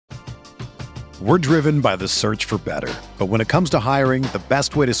We're driven by the search for better. But when it comes to hiring, the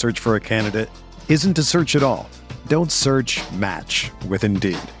best way to search for a candidate isn't to search at all. Don't search, match with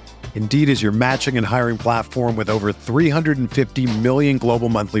Indeed. Indeed is your matching and hiring platform with over 350 million global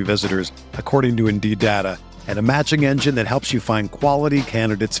monthly visitors, according to Indeed data, and a matching engine that helps you find quality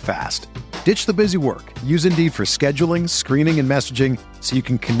candidates fast. Ditch the busy work. Use Indeed for scheduling, screening, and messaging so you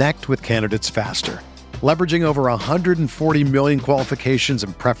can connect with candidates faster. Leveraging over 140 million qualifications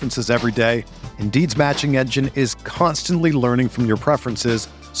and preferences every day, Indeed's matching engine is constantly learning from your preferences,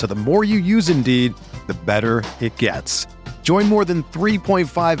 so the more you use Indeed, the better it gets. Join more than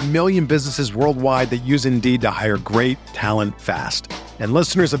 3.5 million businesses worldwide that use Indeed to hire great talent fast. And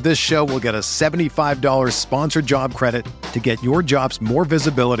listeners of this show will get a $75 sponsored job credit to get your jobs more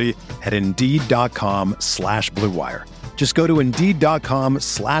visibility at Indeed.com/Blue Wire. Just go to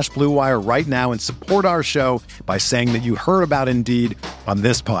Indeed.com/Blue Wire right now and support our show by saying that you heard about Indeed on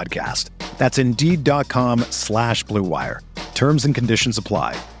this podcast. That's Indeed.com/Blue Wire. Terms and conditions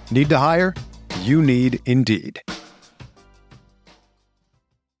apply. Need to hire? You need Indeed.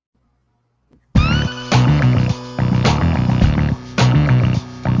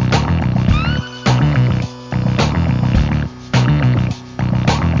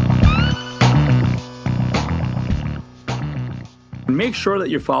 Make sure that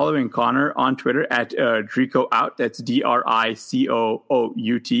you're following Conor on Twitter at DricoOut. That's DRICOOUT.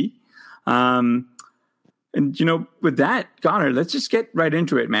 And, with that, Conor, let's just get right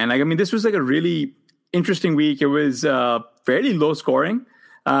into it, man. This was like a really interesting week. It was fairly low scoring.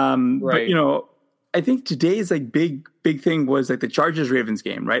 Right. But, I think today's big thing was the Chargers-Ravens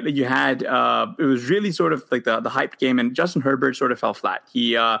game, right? You had, it was really sort of like the hyped game, and Justin Herbert sort of fell flat.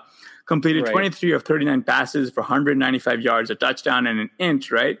 He completed 23 of 39 passes for 195 yards, a touchdown, and an int,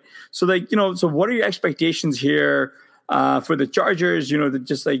 right? So, so what are your expectations here for the Chargers? They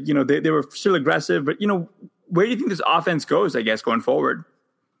were still aggressive, but, where do you think this offense goes, I guess, going forward?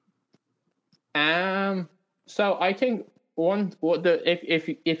 So I think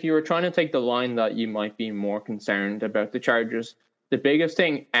if you were trying to take the line that you might be more concerned about the Chargers, the biggest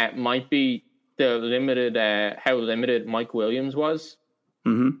thing might be the limited, how limited Mike Williams was.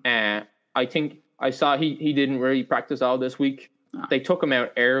 Mm-hmm. I think I saw he didn't really practice all this week. They took him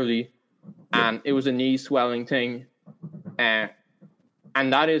out early, and it was a knee swelling thing, and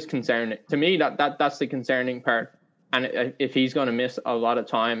that is concerning to me. That's the concerning part. And if he's going to miss a lot of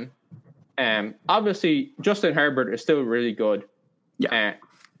time, obviously Justin Herbert is still really good. Yeah,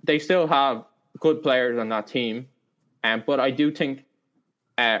 they still have good players on that team, but I do think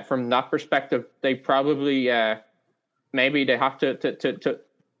from that perspective, they probably. Maybe they have to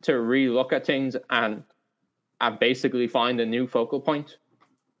relook at things and basically find a new focal point.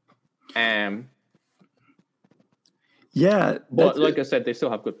 Yeah, but like I said, they still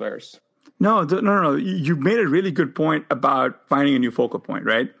have good players. No. You made a really good point about finding a new focal point,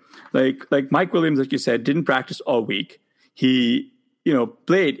 right? Like Mike Williams, like you said, didn't practice all week. He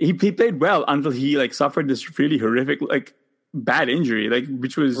played. He played well until he suffered this really horrific bad injury,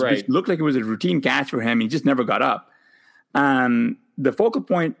 which looked like it was a routine catch for him. He just never got up. The focal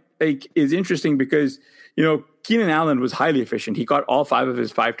point is interesting because, Keenan Allen was highly efficient. He got all 5 of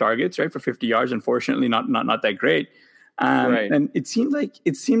his 5 targets, right, for 50 yards. Unfortunately, not that great. Right. And it seemed like,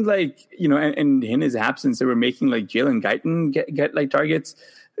 and in his absence, they were making Jalen Guyton get targets.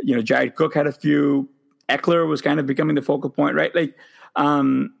 Jared Cook had a few. Eckler was kind of becoming the focal point, right?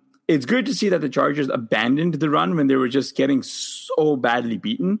 It's good to see that the Chargers abandoned the run when they were just getting so badly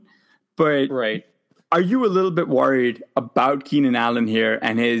beaten. But right. Are you a little bit worried about Keenan Allen here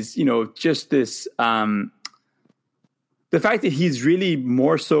and his, just this, the fact that he's really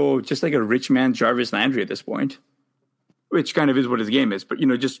more so just like a rich man Jarvis Landry at this point, which kind of is what his game is. But,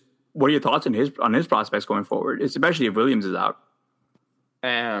 just what are your thoughts on his prospects going forward, especially if Williams is out?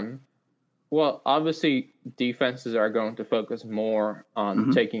 Well, obviously defenses are going to focus more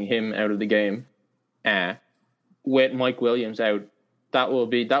on taking him out of the game. With Mike Williams out, that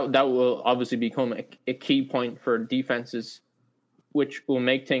will obviously become a key point for defenses, which will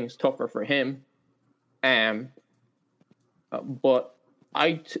make things tougher for him. But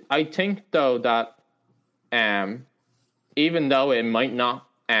I think though that even though it might not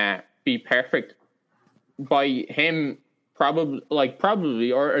be perfect, by him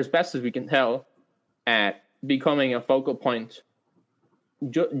probably or as best as we can tell, becoming a focal point,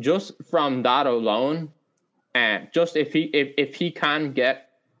 just from that alone. Just if he can get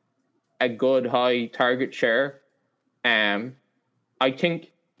a good high target share, I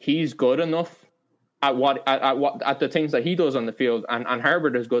think he's good enough at the things that he does on the field, and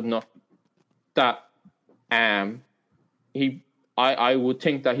Herbert is good enough that I would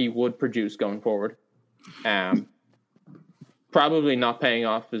think that he would produce going forward. Probably not paying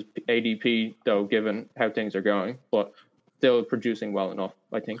off his ADP though, given how things are going, but still producing well enough,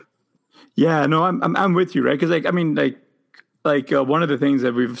 I think. Yeah, no, I'm with you, right? Because one of the things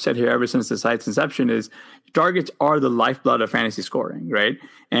that we've said here ever since the site's inception is targets are the lifeblood of fantasy scoring, right?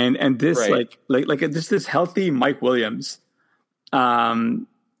 And this right. this healthy Mike Williams,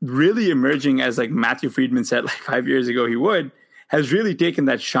 really emerging as like Matthew Friedman said like 5 years ago he would, has really taken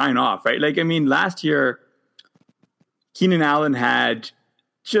that shine off, right? Like I mean, last year Keenan Allen had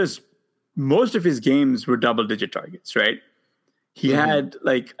just most of his games were double-digit targets, right? He had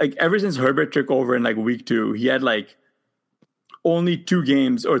like ever since Herbert took over in like week 2, he had like only 2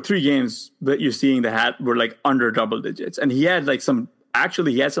 games or 3 games that you're seeing that were like under double digits. And he had like some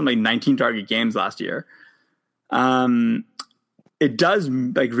like 19 target games last year. It does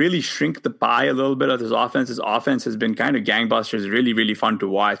like really shrink the pie a little bit of his offense. His offense has been kind of gangbusters, really, really fun to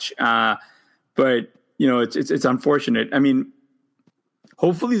watch. But you know, it's unfortunate. I mean,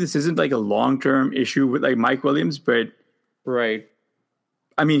 hopefully this isn't like a long-term issue with like Mike Williams, but right.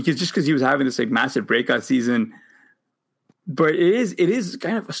 I mean, because he was having this like massive breakout season. But it is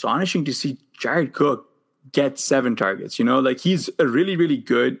kind of astonishing to see Jared Cook get 7 targets. You know, like he's a really, really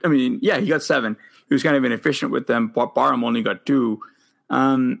good. I mean, yeah, he got 7. He was kind of inefficient with them. Barham only got 2.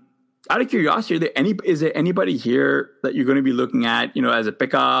 Out of curiosity, is there anybody here that you're going to be looking at, you know, as a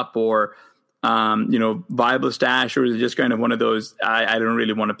pickup or, you know, viable stash, or is it just kind of one of those, I don't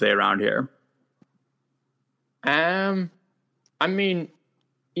really want to play around here? I mean,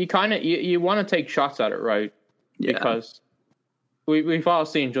 you kind of, you want to take shots at it, right? Yeah. Because we've all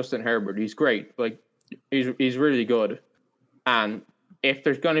seen Justin Herbert. He's great. Like he's really good. And if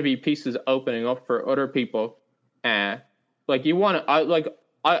there's going to be pieces opening up for other people, like you want to,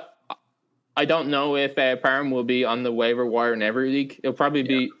 I don't know if Parham will be on the waiver wire in every league. It'll probably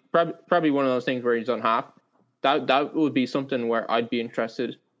be probably one of those things where he's on half. That would be something where I'd be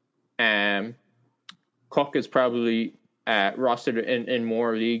interested. Cook is probably rostered in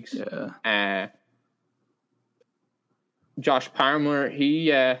more leagues. Yeah. Josh Palmer, he's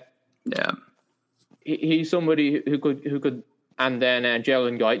somebody who could, and then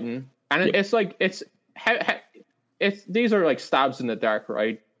Jalen Guyton, and it's like it's these are like stabs in the dark,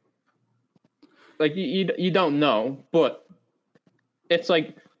 right? Like you don't know, but it's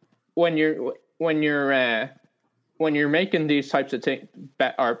like when you're making these types of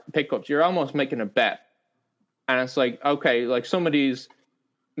bet or pickups, you're almost making a bet, and it's like, okay, like some of these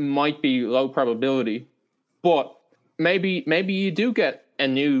might be low probability, but maybe you do get a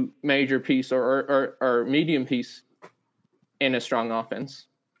new major piece or medium piece in a strong offense.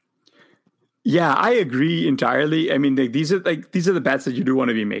 Yeah, I agree entirely. I mean, these are the bets that you do want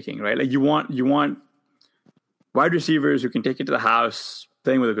to be making, right? Like you want wide receivers who can take it to the house,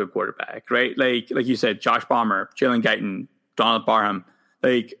 playing with a good quarterback, right? Like you said, Josh Palmer, Jalen Guyton, Donald Parham.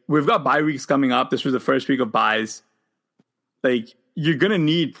 Like we've got bye weeks coming up. This was the first week of buys. Like you're gonna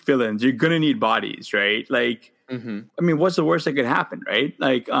need fill-ins. You're gonna need bodies, right? Like. I mean, what's the worst that could happen, right?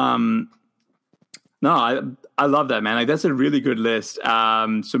 Like, no, I love that, man. Like, that's a really good list.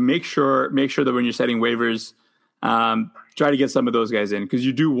 So make sure that when you're setting waivers, try to get some of those guys in, because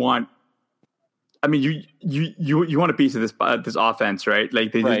you do want. I mean, you want a piece of this offense, right?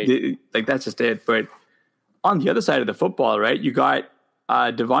 Like, they, like that's just it. But on the other side of the football, right, you got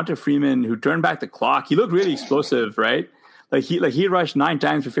Devonta Freeman, who turned back the clock. He looked really explosive, right? He rushed 9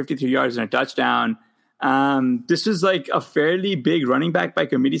 times for 53 yards and a touchdown. This is like a fairly big running back by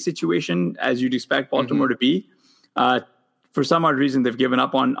committee situation, as you'd expect Baltimore to be. For some odd reason, they've given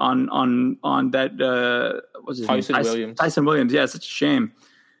up on that. What's his name? Williams. Tyson Williams. Yeah, such a shame.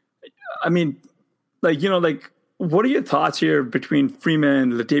 I mean, like, you know, like, what are your thoughts here between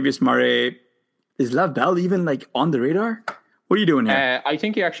Freeman, Latavius Murray? Is Lev Bell even like on the radar? What are you doing here? I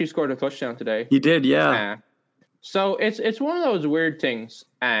think he actually scored a touchdown today. He did, yeah. So it's one of those weird things.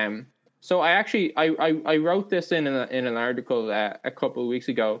 So I wrote this in an article a couple of weeks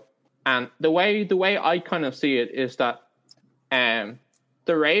ago, and the way I kind of see it is that the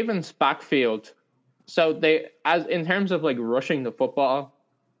Ravens backfield, so they, as in terms of like rushing the football,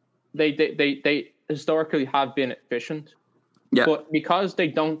 they historically have been efficient, but because they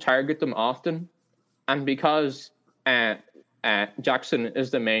don't target them often, and because Jackson is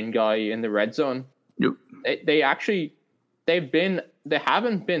the main guy in the red zone, they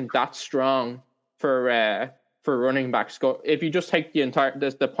haven't been that strong for running backs. If you just take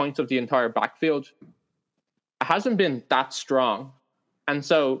the points of the entire backfield, it hasn't been that strong. And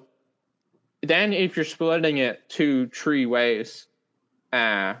so then if you're splitting it 2-3 ways,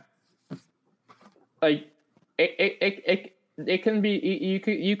 like it it can be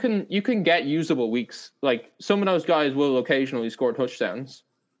you can get usable weeks. Like some of those guys will occasionally score touchdowns.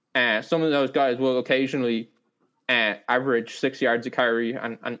 Some of those guys will occasionally average 6 yards a carry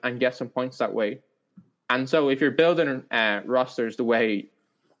and get some points that way. And so if you're building rosters the way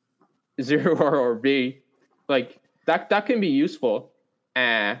Zero or B, like that can be useful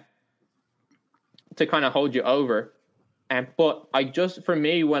to kind of hold you over. But I just, for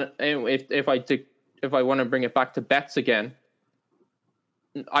me, when if I want to bring it back to bets again,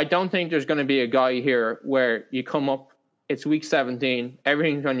 I don't think there's going to be a guy here where you come up, it's week 17,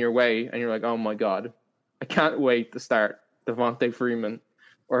 everything's on your way, and you're like, oh my God, I can't wait to start Devontae Freeman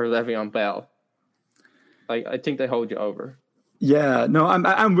or Le'Veon Bell. Like, I think they hold you over. Yeah, no,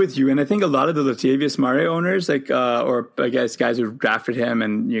 I'm with you, and I think a lot of the Latavius Murray owners, like, or I guess guys who drafted him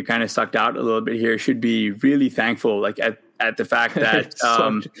and you kind of sucked out a little bit here, should be really thankful, like at the fact that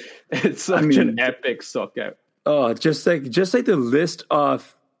it's such an epic suck out. Oh, just like the list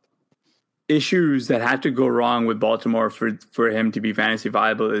of issues that had to go wrong with Baltimore for him to be fantasy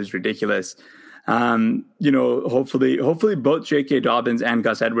viable is ridiculous. Hopefully both J.K. Dobbins and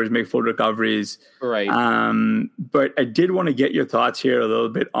Gus Edwards make full recoveries. Right. But I did want to get your thoughts here a little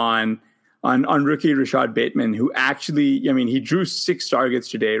bit on rookie Rashad Bateman, who actually, he drew 6 targets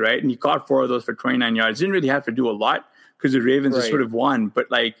today, right? And he caught 4 of those for 29 yards. Didn't really have to do a lot because the Ravens just sort of won. But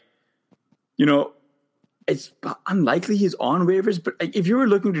it's unlikely he's on waivers, but if you were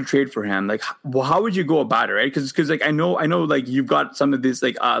looking to trade for him, like, how would you go about it, right? Because like I know, like you've got some of this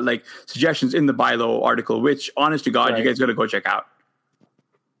like suggestions in the buy low article, which honest to God, you guys got to go check out.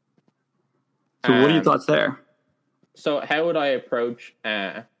 So what are your thoughts there? So how would I approach?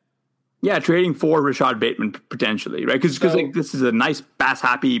 Trading for Rashad Bateman potentially, right? Because like this is a nice pass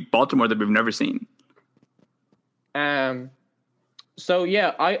happy Baltimore that we've never seen. So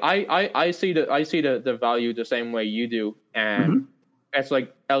yeah, I see the value the same way you do, and it's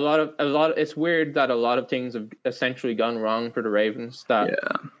like a lot of it's weird that a lot of things have essentially gone wrong for the Ravens. That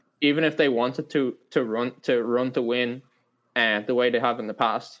even if they wanted to run to win, the way they have in the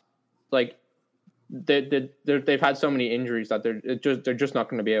past, like they've had so many injuries that they're just not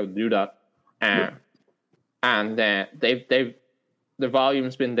going to be able to do that, and the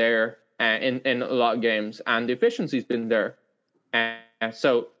volume's been there in a lot of games, and the efficiency's been there.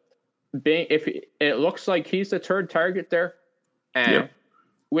 So if it looks like he's the third target there,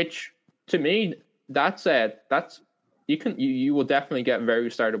 which to me you will definitely get very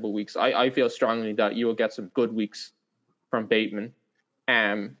startable weeks. I feel strongly that you will get some good weeks from Bateman.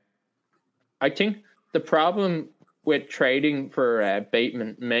 I think the problem with trading for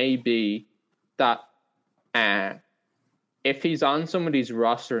Bateman may be that if he's on somebody's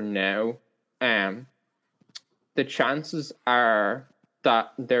roster now, the chances are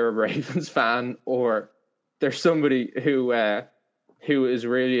that they're a Ravens fan or they're somebody who is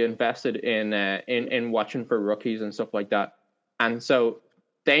really invested in watching for rookies and stuff like that, and so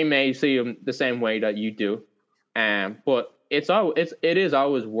they may see him the same way that you do. But it is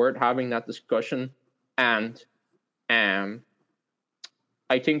always worth having that discussion, and I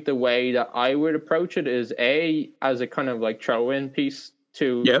think the way that I would approach it is as a kind of like throw-in piece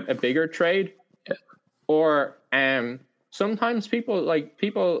to a bigger trade. Or sometimes people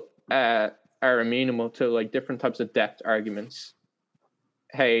are amenable to like different types of depth arguments.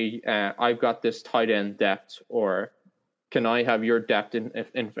 Hey, I've got this tight end depth, or can I have your depth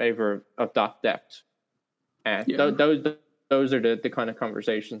in favor of that depth? Those are the kind of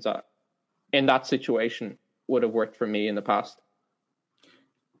conversations that in that situation would have worked for me in the past.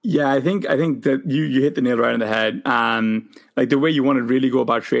 Yeah, I think that you hit the nail right on the head. Like the way you want to really go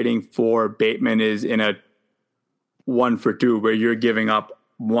about trading for Bateman is in a 1-for-2, where you're giving up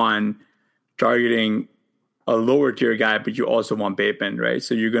one, targeting a lower tier guy, but you also want Bateman, right?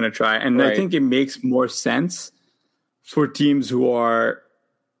 So you're going to try, and I think it makes more sense for teams who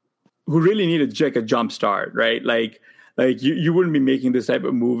really need a jump start, right? Like you wouldn't be making this type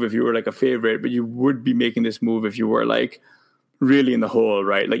of move if you were like a favorite, but you would be making this move if you were like really in the hole,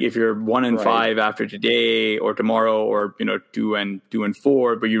 right? Like if you're 1-5 after today or tomorrow, or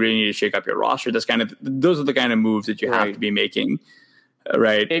 2-4, but you really need to shake up your roster. Those are the kind of moves that you have to be making,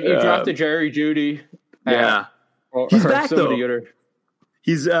 right? If you drafted Jerry Judy, he's back though.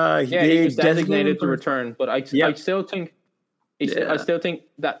 He's he was designated to return, but I still think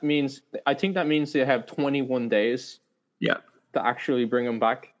that means they have 21 days, to actually bring him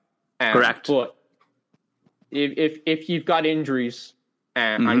back. Correct, but. If you've got injuries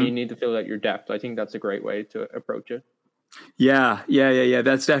and you need to fill out your depth, I think that's a great way to approach it. Yeah.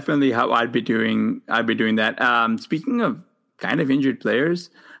 That's definitely how I'd be doing that. Speaking of kind of injured players,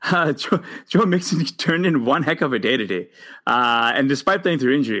 Joe Mixon turned in one heck of a day today. And despite playing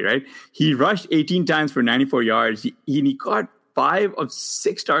through injury, right, he rushed 18 times for 94 yards. He got 5 of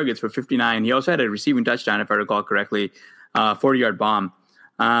 6 targets for 59. He also had a receiving touchdown, if I recall correctly, 40-yard bomb,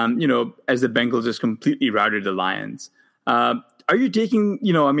 as the Bengals just completely routed the Lions. Are you taking,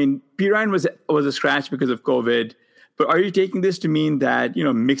 Pirine was a scratch because of COVID, but are you taking this to mean that,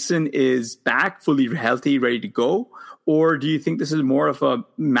 Mixon is back, fully healthy, ready to go? Or do you think this is more of a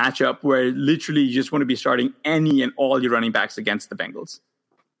matchup where literally you just want to be starting any and all your running backs against the Bengals?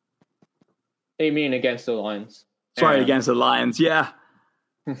 You mean against the Lions? Sorry, against the Lions, yeah.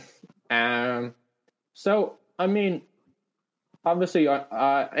 So, I mean, obviously,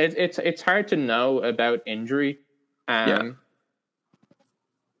 it's hard to know about injury. I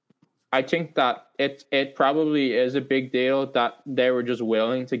think that it probably is a big deal that they were just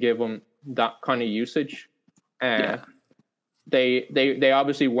willing to give him that kind of usage. They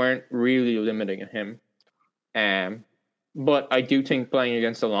obviously weren't really limiting him. But I do think playing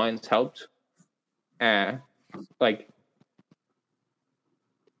against the Lions helped.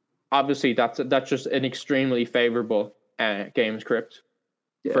 Obviously that's just an extremely favorable game script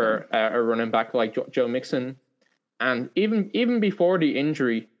for a running back like Joe Mixon. And even before the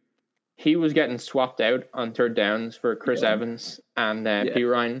injury, he was getting swapped out on third downs for Chris Evans and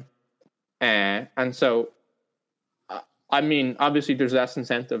Pirine. And so, I mean, obviously there's less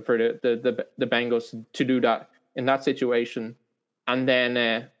incentive for the Bengals to do that in that situation. And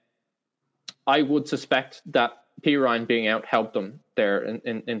then I would suspect that Pirine being out helped them there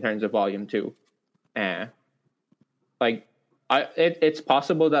in terms of volume too. It's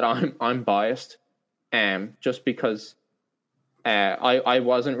possible that I'm biased, just because I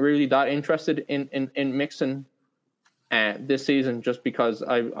wasn't really that interested in Mixon this season, just because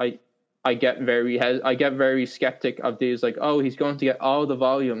I get very skeptic of these, like, oh, he's going to get all the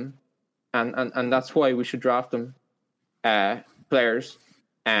volume, and that's why we should draft him players.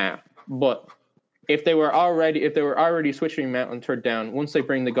 But if they were already switching him out on third down, once they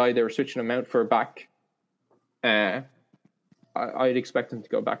bring the guy they were switching him out for back, I'd expect him to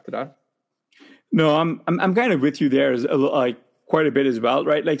go back to that. No, I'm kind of with you there, like quite a bit as well,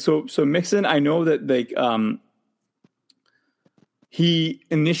 right? Like so Mixon, I know that he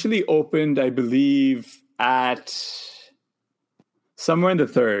initially opened, I believe, at somewhere in the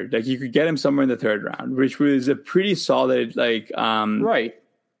third. Like you could get him somewhere in the third round, which was a pretty solid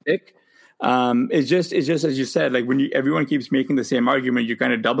pick. It's just as you said, like when everyone keeps making the same argument, you're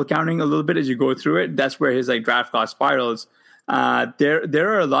kind of double counting a little bit as you go through it. That's where his draft cost spirals. There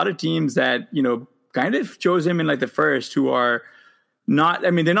are a lot of teams that kind of chose him in the first, who are not.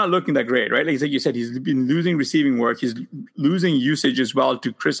 I mean, they're not looking that great, right? Like you said, he's been losing receiving work. He's losing usage as well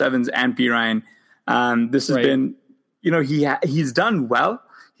to Chris Evans and Pirine. This has been, he's done well.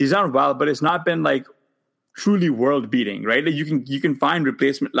 He's done well, but it's not been truly world beating, right? Like you can find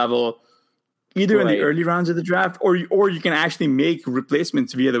replacement level either in the early rounds of the draft, or you can actually make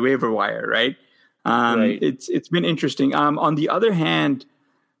replacements via the waiver wire, right? It's been interesting. On the other hand,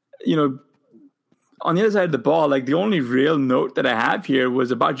 on the other side of the ball, the only real note that I have here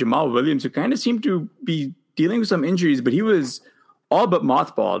was about Jamal Williams, who kind of seemed to be dealing with some injuries, but he was all but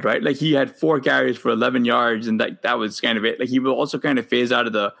mothballed, right? Like he had 4 carries for 11 yards, and that was kind of it. Like he will also kind of phase out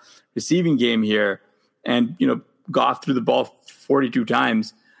of the receiving game here, and Goff threw the ball 42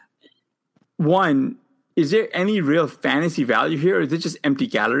 times. One, is there any real fantasy value here, or is it just empty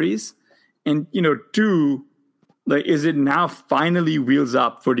calories? And, 2, is it now finally wheels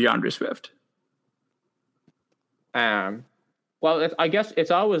up for DeAndre Swift? Well, I guess it's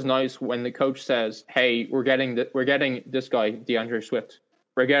always nice when the coach says, hey, we're getting this guy, DeAndre Swift.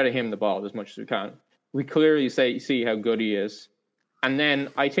 We're getting him the ball as much as we can. We clearly see how good he is. And then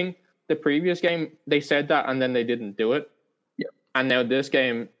I think the previous game, they said that, and then they didn't do it. Yep. And now this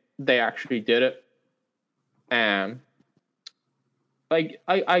game, they actually did it. I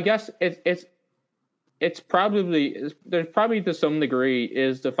guess it's probably, there's probably to some degree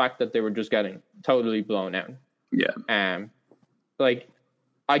is the fact that they were just getting totally blown out. Yeah.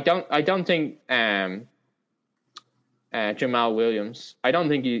 I don't think Jamal Williams, I don't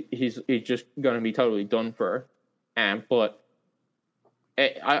think he's just going to be totally done for. But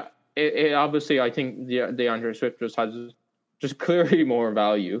it obviously, I think the DeAndre Swift just has just clearly more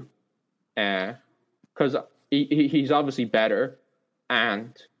value, because he's obviously better,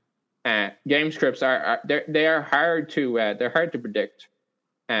 and game scripts are hard to predict,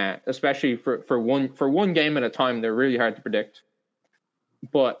 especially for one game at a time. They're really hard to predict.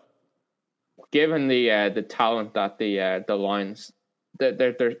 But given the talent that the Lions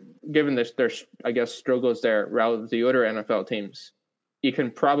they're given their I guess struggles there relative to the other NFL teams, you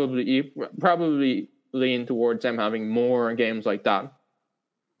probably lean towards them having more games like that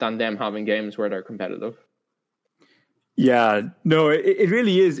than them having games where they're competitive. Yeah, no, it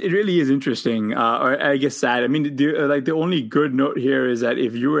really is. It really is interesting, or I guess sad. I mean, the only good note here is that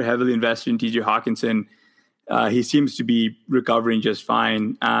if you were heavily invested in TJ Hawkinson, he seems to be recovering just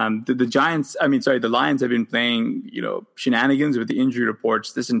fine. The Lions have been playing, shenanigans with the injury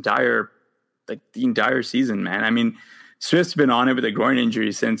reports the entire season, man. I mean, Swift's been on it with a groin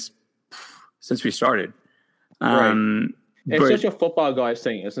injury since we started. Right. It's such a football guys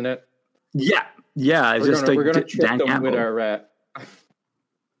thing, isn't it? Yeah. Yeah, it's we're gonna trick them Campbell with our.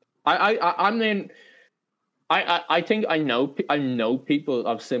 I think I know people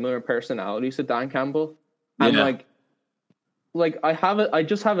of similar personalities to Dan Campbell, and I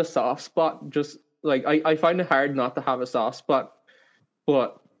just have a soft spot. Just like I find it hard not to have a soft spot,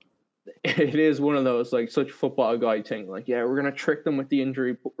 but it is one of those like such football guy thing. Like, yeah, we're gonna trick them with the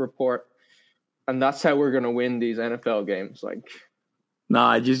injury report, and that's how we're gonna win these NFL games. Like.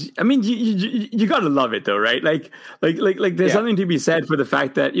 No, you gotta love it though, right? Like there's something to be said for the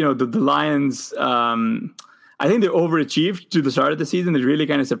fact that, the Lions, I think they overachieved to the start of the season. They really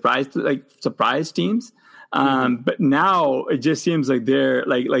kind of surprised teams. But now it just seems like they're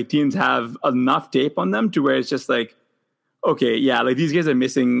like teams have enough tape on them to where it's just like, okay, yeah, like these guys are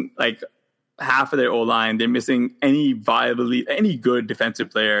missing like half of their O-line. They're missing any good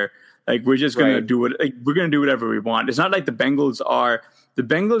defensive player. Like we're just gonna do it. Like we're gonna do whatever we want. It's not like the Bengals are. The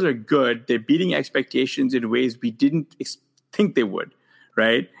Bengals are good. They're beating expectations in ways we didn't think they would.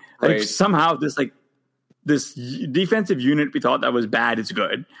 Right? Like somehow this defensive unit we thought that was bad is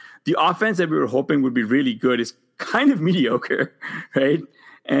good. The offense that we were hoping would be really good is kind of mediocre. Right?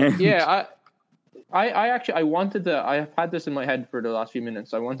 And yeah, I wanted to. I have had this in my head for the last few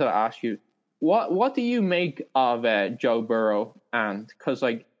minutes. I wanted to ask you, what do you make of Joe Burrow? And because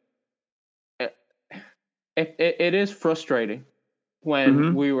like. It is frustrating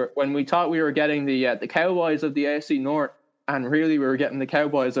when we thought we were getting the Cowboys of the AFC North, and really we were getting the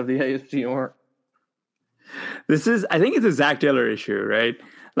Cowboys of the AFC North. I think it's a Zach Taylor issue, right?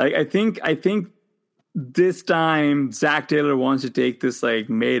 Like I think this time Zach Taylor wants to take this like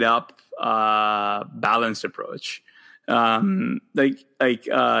made up balanced approach, to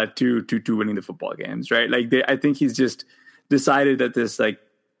winning the football games, right? Like I think he's just decided that this like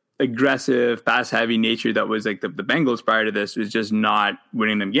aggressive, pass-heavy nature that was like the Bengals prior to this was just not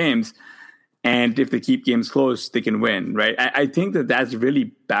winning them games. And if they keep games close, they can win, right? I think that's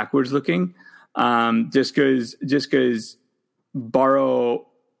really backwards looking. Just because Burrow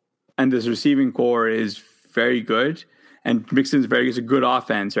and this receiving core is very good, and Mixon's it's a good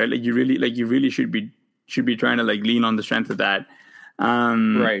offense, right? Like you really should be trying to like lean on the strength of that,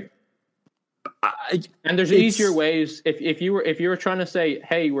 right? And there's easier ways. If you were trying to say,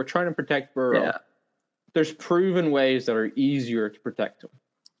 hey, we're trying to protect Burrow, there's proven ways that are easier to protect him.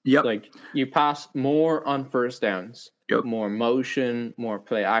 Yep. Like you pass more on first downs, more motion, more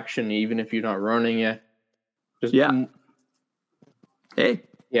play action, even if you're not running it. Hey.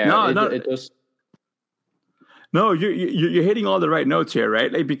 Yeah. It does. No, you're hitting all the right notes here,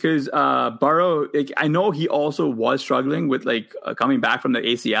 right? Like because Burrow, like, I know he also was struggling with like coming back from the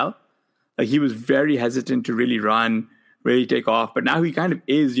ACL. Like he was very hesitant to really run, really take off. But now he kind of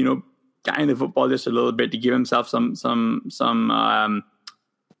is, guiding the football just a little bit to give himself some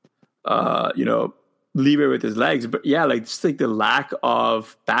leeway with his legs. But yeah, like just like the lack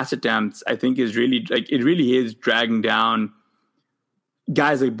of pass attempts, I think is really like it really is dragging down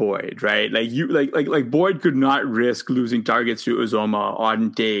guys like Boyd, right? Like you like Boyd could not risk losing targets to Uzomah,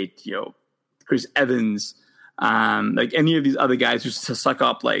 Auden Tate, Chris Evans, like any of these other guys who suck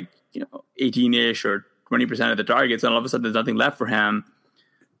up like 18-ish or 20% of the targets, and all of a sudden there's nothing left for him.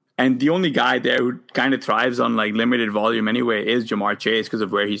 And the only guy there who kind of thrives on like limited volume anyway is Jamar Chase because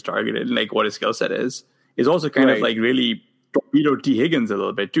of where he's targeted and like what his skill set is also kind of like really torpedo T. Higgins a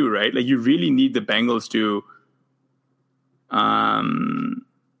little bit too, right? Like you really need the Bengals to you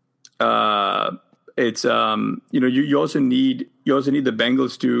also need the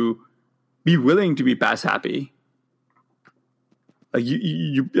Bengals to be willing to be pass happy. Like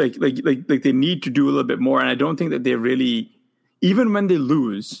you like they need to do a little bit more, and I don't think that they really, even when they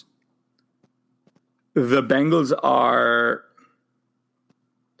lose, the Bengals are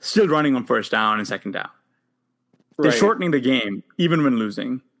still running on first down and second down. They're shortening the game even when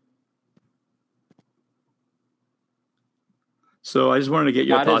losing. So I just wanted to get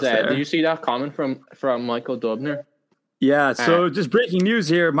your thoughts there. Did you see that comment from Michael Dubner? Yeah. So just breaking news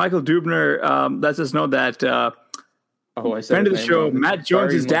here: Michael Dubner lets us know that Oh, I said friend of the his name show, wrong. Matt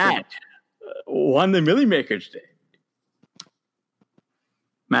Jones' dad, won the Millie Maker today.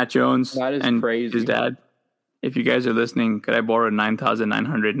 Matt Jones That is and crazy. his dad. If you guys are listening, could I borrow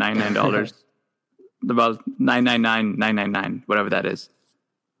 $9,999? About $999,999, whatever that is.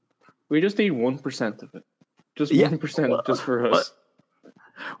 We just need 1% of it. Just 1%, just for us.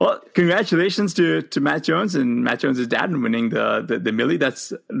 Well, congratulations to Matt Jones and Matt Jones' dad in winning the Millie.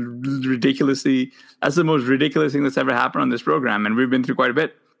 That's ridiculously. That's the most ridiculous thing that's ever happened on this program, and we've been through quite a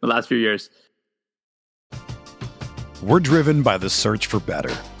bit the last few years. We're driven by the search for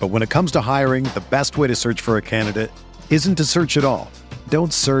better. But when it comes to hiring, the best way to search for a candidate isn't to search at all.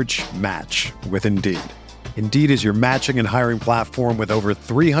 Don't search, match with Indeed. Indeed is your matching and hiring platform with over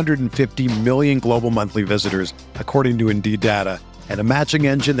 350 million global monthly visitors, according to Indeed data, and a matching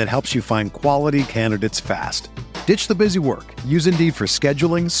engine that helps you find quality candidates fast. Ditch the busy work. Use Indeed for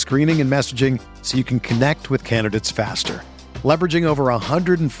scheduling, screening, and messaging so you can connect with candidates faster. Leveraging over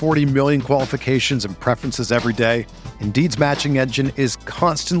 140 million qualifications and preferences every day, Indeed's matching engine is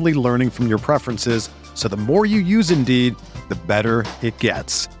constantly learning from your preferences, so the more you use Indeed, the better it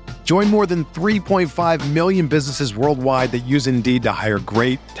gets. Join more than 3.5 million businesses worldwide that use Indeed to hire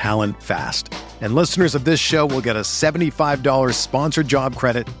great talent fast. And listeners of this show will get a $75 sponsored job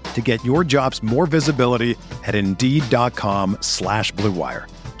credit to get your jobs more visibility at Indeed.com/Blue Wire.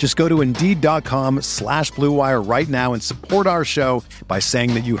 Just go to Indeed.com/Blue Wire right now and support our show by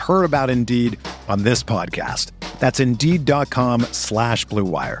saying that you heard about Indeed on this podcast. That's Indeed.com/Blue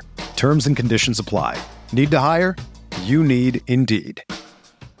Wire. Terms and conditions apply. Need to hire? You need Indeed.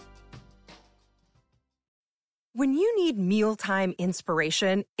 When you need mealtime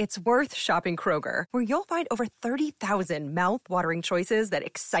inspiration, it's worth shopping Kroger, where you'll find over 30,000 mouth-watering choices that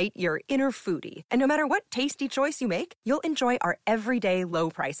excite your inner foodie. And no matter what tasty choice you make, you'll enjoy our everyday low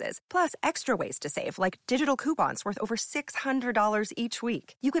prices, plus extra ways to save, like digital coupons worth over $600 each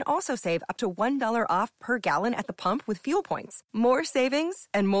week. You can also save up to $1 off per gallon at the pump with fuel points. More savings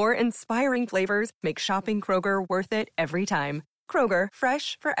and more inspiring flavors make shopping Kroger worth it every time. Kroger,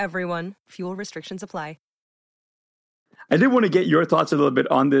 fresh for everyone. Fuel restrictions apply. I did want to get your thoughts a little bit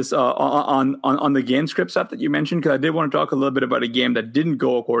on this, on the game script stuff that you mentioned, because I did want to talk a little bit about a game that didn't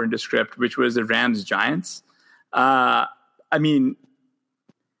go according to script, which was the Rams-Giants. I mean,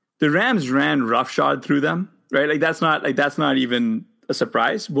 the Rams ran roughshod through them, right? That's not even a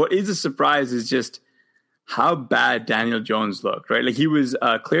surprise. What is a surprise is just how bad Daniel Jones looked, right? He was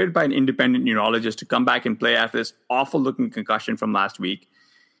cleared by an independent neurologist to come back and play after this awful-looking concussion from last week.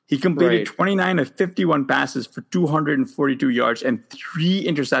 He completed 29 of 51 passes for 242 yards and 3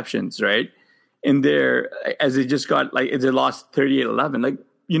 interceptions, right? In there, as they just got, as they lost 38-11.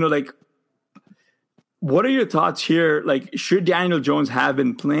 What are your thoughts here? Should Daniel Jones have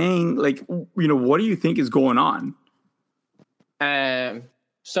been playing? What do you think is going on? I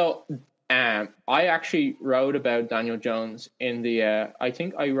actually wrote about Daniel Jones in the, I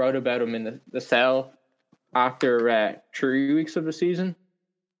think I wrote about him in the cell after 3 weeks of the season.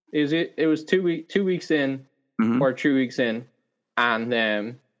 It was 2 weeks in, or 3 weeks in,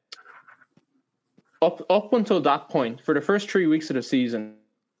 and up until that point, for the first 3 weeks of the season,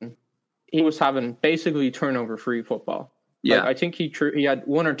 he was having basically turnover-free football. Yeah, I think he had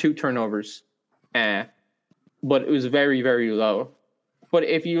 1 or 2 turnovers, but it was very, very low. But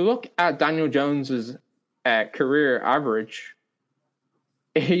if you look at Daniel Jones's career average,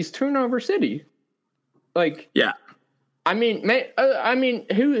 he's turnover city. Yeah. I mean,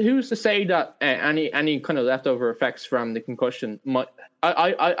 who's to say that any kind of leftover effects from the concussion?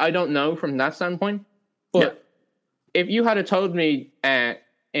 I don't know from that standpoint. But if you had told me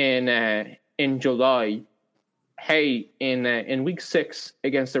in July, hey, in week 6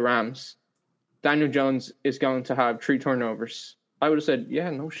 against the Rams, Daniel Jones is going to have 3 turnovers, I would have said,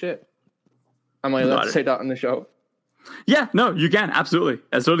 yeah, no shit. Am I allowed to say that on the show? Yeah, no, you can, absolutely.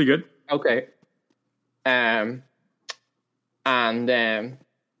 That's totally good. Okay. And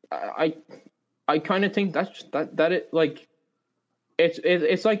I kind of think that it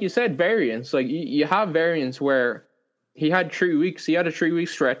it's like you said, variance. You have variance where he had 3 weeks. He had a 3 week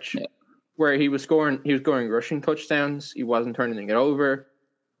stretch where he was going rushing touchdowns. He wasn't turning it over,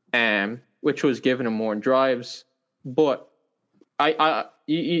 which was giving him more drives. But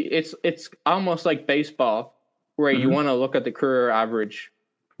it's almost like baseball where you want to look at the career average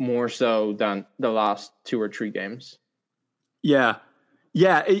more so than the last 2 or 3 games. Yeah,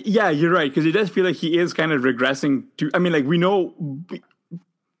 you're right, because it does feel like he is kind of regressing to. I mean, we know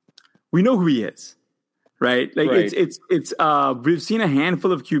who he is, right? It's we've seen a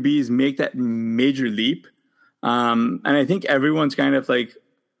handful of QBs make that major leap, and I think everyone's kind of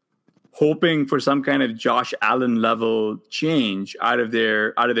hoping for some kind of Josh Allen level change out of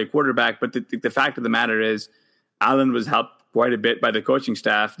their quarterback. But the fact of the matter is, Allen was helped quite a bit by the coaching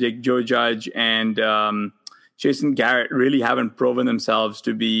staff. Joe Judge and Jason Garrett really haven't proven themselves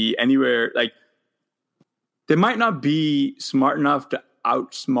to be anywhere. Like, they might not be smart enough to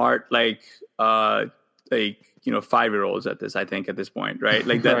outsmart 5-year-olds at this. I think at this point, right?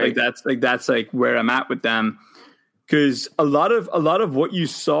 Like that. Right. That's where I'm at with them. Because a lot of what you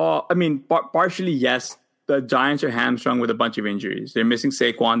saw, I mean, partially, yes, the Giants are hamstrung with a bunch of injuries. They're missing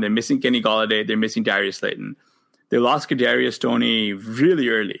Saquon. They're missing Kenny Golladay. They're missing Darius Slayton. They lost Kadarius Toney really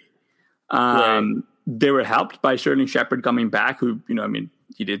early. Right. They were helped by Sterling Shepard coming back, who,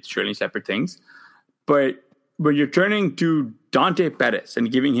 he did Sterling Shepard things. But you're turning to Dante Pettis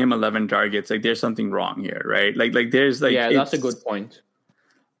and giving him 11 targets, like there's something wrong here, right? Yeah, that's a good point.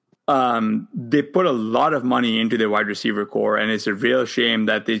 They put a lot of money into their wide receiver core, and it's a real shame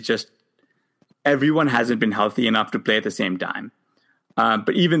that everyone hasn't been healthy enough to play at the same time.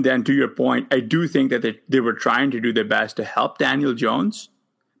 But even then, to your point, I do think that they were trying to do their best to help Daniel Jones.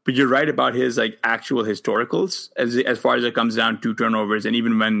 But you're right about his actual historicals as far as it comes down to turnovers, and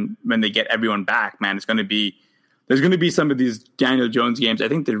even when they get everyone back, man, there's going to be some of these Daniel Jones games. I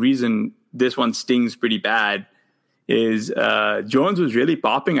think the reason this one stings pretty bad is Jones was really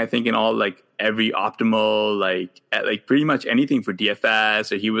popping, I think, in all every optimal pretty much anything for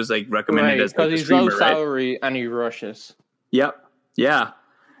DFS, or he was recommended as because he's low salary, right? And he rushes. Yep. Yeah.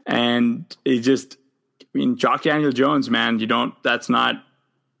 And it just, Jock Daniel Jones, man, that's not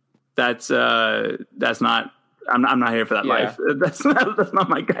I'm not here for that life. That's not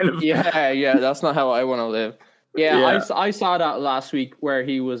my kind of. Yeah. That's not how I want to live. Yeah. I saw that last week where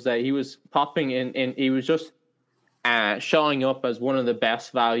he was popping in. He was just showing up as one of the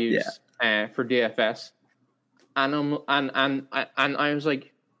best values for DFS, and I was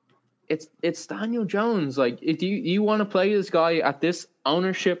like, it's Daniel Jones. Like, do you want to play this guy at this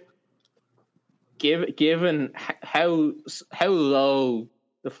ownership? Given how low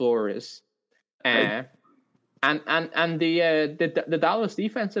the floor is, and the Dallas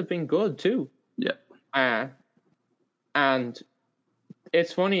defense have been good too. Yeah. And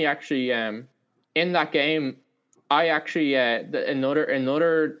it's funny actually. In that game, I actually another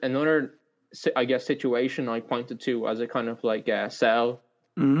I guess situation I pointed to as a kind of sell.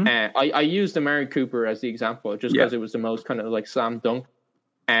 Mm-hmm. I used Amari Cooper as the example just because it was the most kind of slam dunk.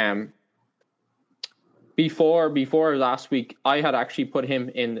 Before last week, I had actually put him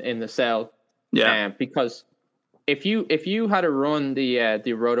in the sell. Yeah. Because if you had to run the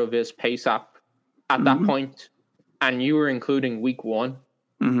RotoViz pace app at that point, and you were including week 1,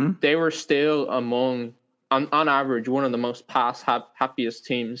 they were still among on average one of the most pass happiest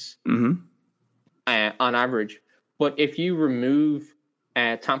teams on average. But if you remove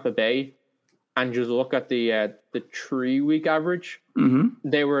Tampa Bay and just look at the 3-week average,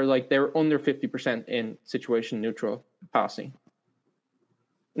 they were under 50% in situation neutral passing.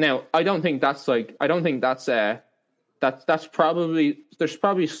 Now, I don't think that's probably, there's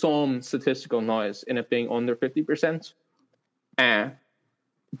probably some statistical noise in it being under 50%.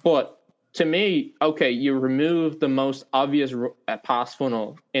 But to me, okay, you remove the most obvious pass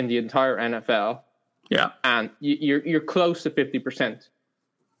funnel in the entire NFL. Yeah. And you're close to 50%.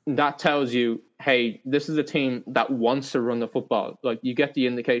 That tells you, hey, this is a team that wants to run the football. You get the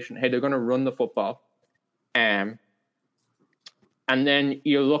indication, hey, they're going to run the football. And then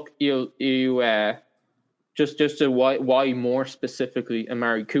you just to why more specifically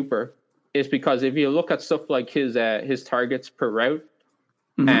Amari Cooper is because if you look at stuff like his targets per route,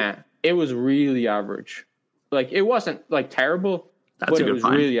 it was really average. It wasn't terrible, but it was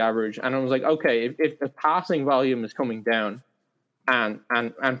really average. And I was like, okay, if the passing volume is coming down and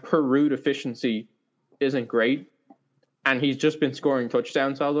per route efficiency isn't great, and he's just been scoring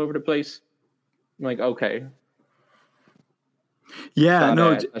touchdowns all over the place, I'm like, okay. Yeah,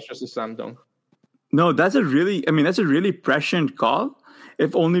 that's just a slam dunk. No, that's a really prescient call.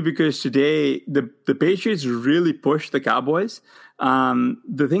 If only because today the Patriots really pushed the Cowboys.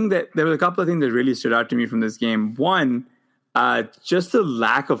 The thing that there were a couple of things that really stood out to me from this game. One, just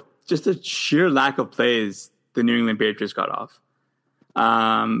the sheer lack of plays the New England Patriots got off.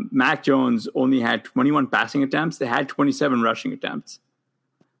 Mac Jones only had 21 passing attempts. They had 27 rushing attempts.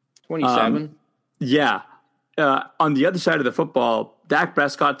 27? Yeah. On the other side of the football, Dak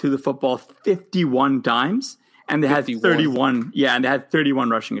Prescott threw the football 51 times, and they had 31. Yeah, and they had 31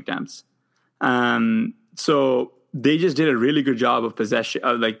 rushing attempts. So they just did a really good job of possession,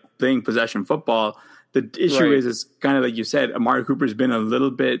 playing possession football. The issue is kind of like you said, Amari Cooper's been a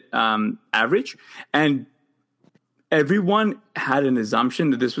little bit average, and everyone had an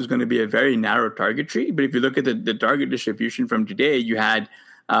assumption that this was going to be a very narrow target tree. But if you look at the target distribution from today, you had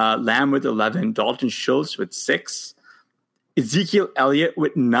Lamb with 11, Dalton Schultz with 6, Ezekiel Elliott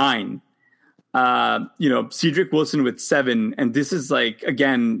with 9, Cedric Wilson with 7. And this is like,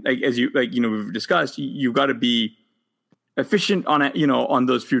 again, like as we've discussed, you got to be efficient on it, on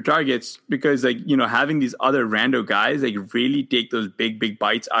those few targets, because having these other rando guys really take those big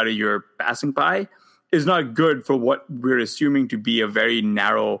bites out of your passing pie is not good for what we're assuming to be a very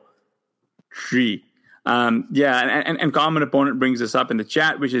narrow tree. And common opponent brings this up in the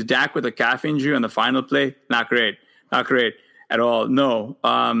chat, which is Dak with a calf injury on the final play. Not great at all. No.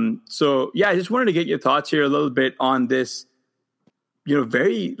 I just wanted to get your thoughts here a little bit on this,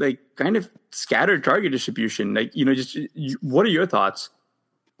 very kind of scattered target distribution. What are your thoughts?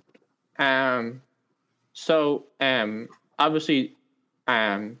 Obviously,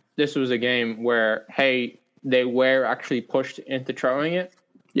 this was a game where, they were actually pushed into throwing it.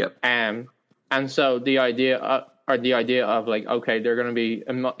 Yep. And so the idea of they're going to be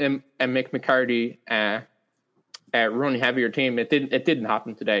a Mick McCarthy run heavier team. It didn't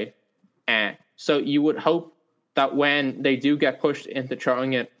happen today. So you would hope that when they do get pushed into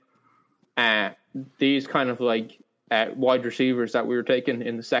throwing it, these kind of wide receivers that we were taking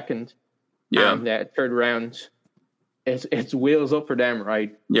in the second and third round, it's wheels up for them,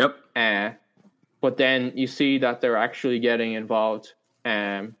 right? Yep. But then you see that they're actually getting involved.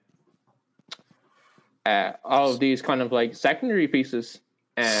 All of these kind of secondary pieces.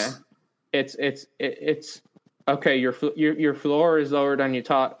 It's okay. Your floor is lower than you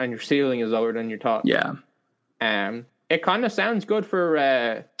thought, and your ceiling is lower than you thought. Yeah. It kind of sounds good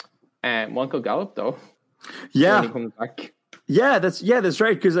for Michael Gallup, though. Yeah. When he comes back. Yeah, that's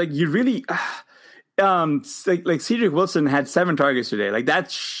right. Because you really, Cedric Wilson had 7 targets today.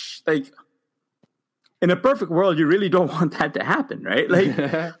 That's in a perfect world, you really don't want that to happen, right?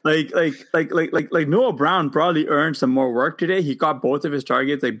 Noah Brown probably earned some more work today. He caught both of his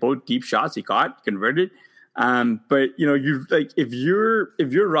targets, both deep shots he converted. But if you're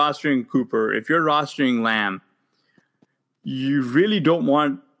rostering Cooper, if you're rostering Lamb, you really don't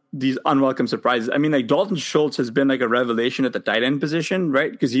want these unwelcome surprises. I mean, Dalton Schultz has been a revelation at the tight end position,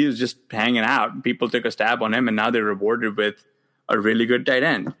 right? Because he was just hanging out. People took a stab on him, and now they're rewarded with a really good tight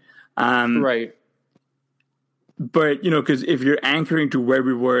end. Right. But, because if you're anchoring to where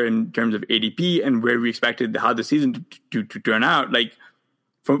we were in terms of ADP and where we expected how the season to turn out,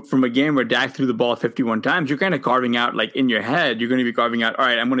 from a game where Dak threw the ball 51 times, you're kind of carving out, in your head, you're going to be carving out, all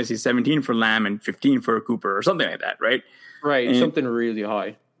right, I'm going to see 17 for Lamb and 15 for Cooper or something like that, right? Right, and something really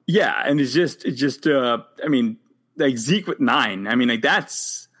high. Yeah, and it's just Zeke with 9. I mean,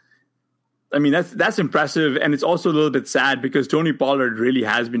 that's impressive, and it's also a little bit sad because Tony Pollard really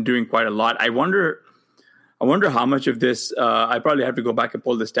has been doing quite a lot. I wonder how much of this, I probably have to go back and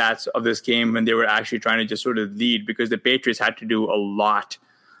pull the stats of this game when they were actually trying to just sort of lead, because the Patriots had to do a lot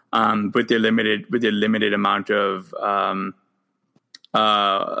with their limited amount of we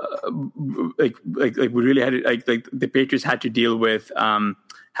really had to, the Patriots had to deal with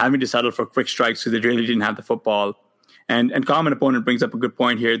having to settle for quick strikes because they really didn't have the football. And common opponent brings up a good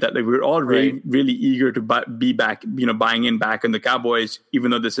point here that we're all really eager to be back, buying in back on the Cowboys,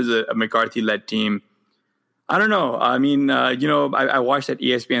 even though this is a McCarthy-led team. I don't know. I mean, I watched that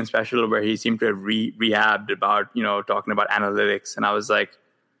ESPN special where he seemed to have rehabbed about, talking about analytics. And I was like,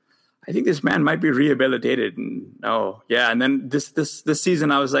 I think this man might be rehabilitated. And and then this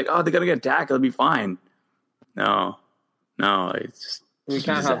season I was like, oh, they're going to get Dak. It'll be fine. No, it's just we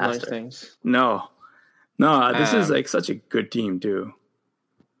can't have nice things. No, this is such a good team too.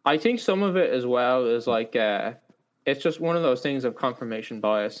 I think some of it as well is it's just one of those things of confirmation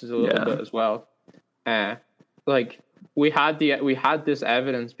bias is a little bit as well. We had this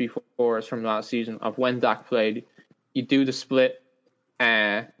evidence before us from last season of when Dak played, you do the split,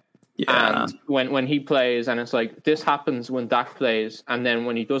 and when he plays, and it's this happens when Dak plays, and then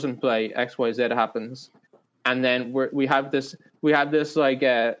when he doesn't play, XYZ happens, and then we have this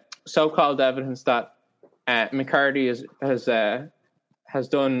so-called evidence that McCarthy has done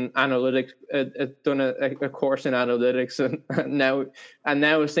analytics, done a course in analytics, and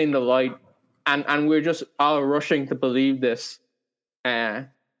now has seen the light. And we're just all rushing to believe this, and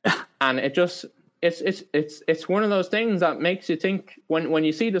it's one of those things that makes you think when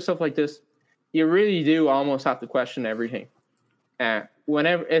you see the stuff like this, you really do almost have to question everything. I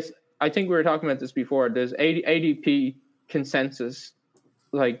think we were talking about this before. There's ADP consensus,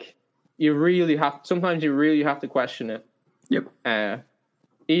 you really have to question it. Yep.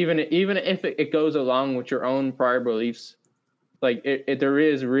 Even if it goes along with your own prior beliefs. There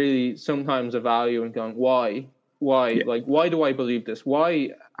is really sometimes a value in going, why? Why? Yeah. Like, why do I believe this? Why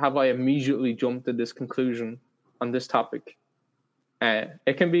have I immediately jumped to this conclusion on this topic?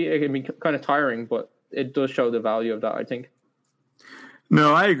 It can be kind of tiring, but it does show the value of that, I think.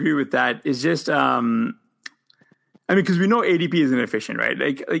 No, I agree with that. It's just, because we know ADP is inefficient, right?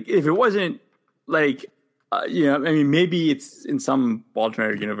 Like if it wasn't maybe it's in some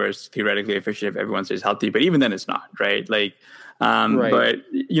alternate universe theoretically efficient if everyone stays healthy, but even then it's not, right? Right. But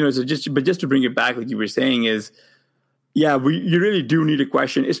so just to bring it back, like you were saying, is you really do need a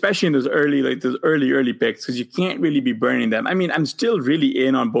question, especially in those early picks, because you can't really be burning them. I mean, I'm still really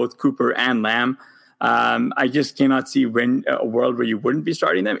in on both Cooper and Lamb. I just cannot see a world where you wouldn't be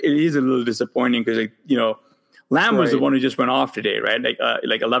starting them. It is a little disappointing because, Lamb was the one who just went off today, right?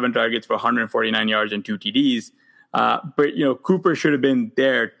 Like 11 targets for 149 yards and 2 TDs. But Cooper should have been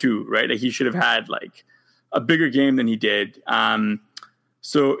there too, right? Like he should have had like a bigger game than he did.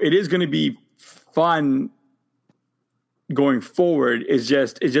 So it is going to be fun going forward. It's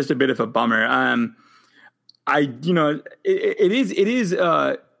just a bit of a bummer. It is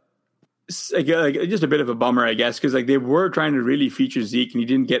just a bit of a bummer, I guess, because like they were trying to really feature Zeke and he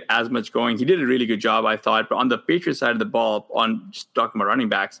didn't get as much going. He did a really good job, I thought, but on the Patriots side of the ball, on just talking about running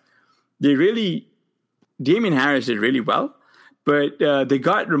backs, Damian Harris did really well, but they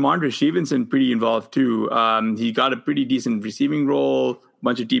got Ramondre Stevenson pretty involved too. He got a pretty decent receiving role, a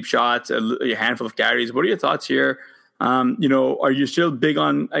bunch of deep shots, a handful of carries. What are your thoughts here? Are you still big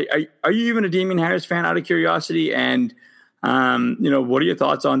on? Are you even a Damian Harris fan out of curiosity? And what are your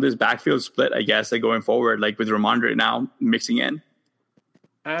thoughts on this backfield split, I guess, like going forward, like with Ramondre now mixing in?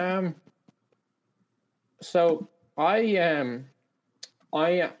 So I am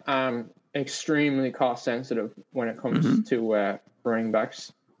extremely cost sensitive when it comes to running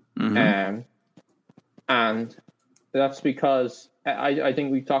backs. And that's because I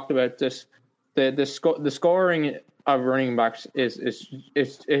think we talked about this. The scoring of running backs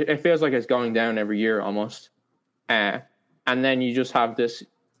it feels like it's going down every year almost. And then you just have this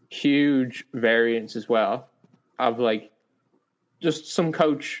huge variance as well of like just some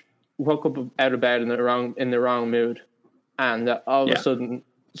coach woke up out of bed in the wrong mood, and all of a sudden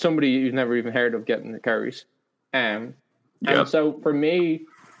somebody you've never even heard of getting the carries. And so for me,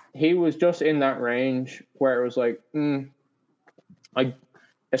 he was just in that range where it was like,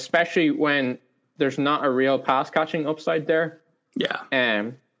 especially when there's not a real pass catching upside there. Yeah.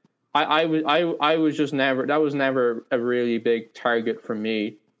 I was just never, that was never a really big target for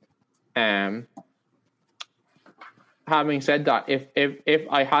me. Having said that, if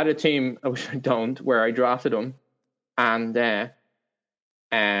I had a team, which I don't, where I drafted him, and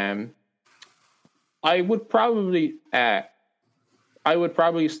I would probably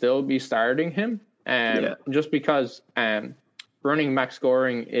still be starting him, just because running back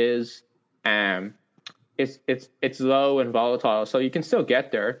scoring is it's low and volatile, so you can still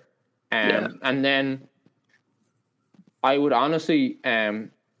get there. And then I would honestly,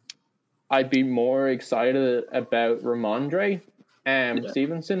 I'd be more excited about Ramondre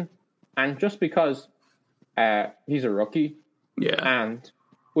Stevenson, and just because he's a rookie, and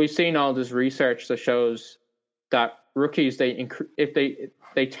we've seen all this research that shows that rookies they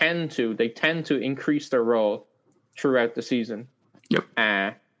tend to increase their role throughout the season.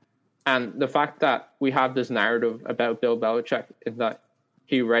 And the fact that we have this narrative about Bill Belichick is that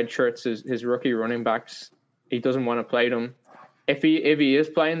he redshirts his rookie running backs. He doesn't want to play them. If he is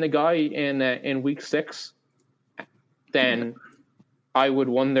playing the guy in week 6, then I would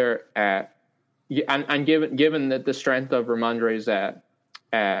wonder. And given that the strength of Ramondre's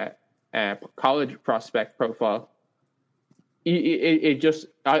college prospect profile, it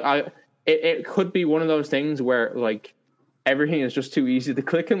could be one of those things where like everything is just too easy to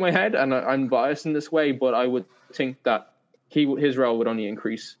click in my head, and I'm biased in this way, but I would think that his role would only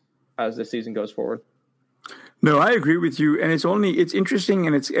increase as the season goes forward. No, I agree with you, and it's interesting,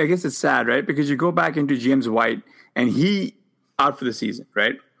 and I guess it's sad, right? Because you go back into James White, and he out for the season,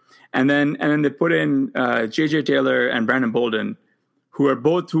 right? And then they put in JJ Taylor and Brandon Bolden, who were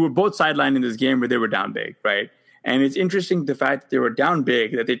both sidelined in this game where they were down big, right? And it's interesting the fact that they were down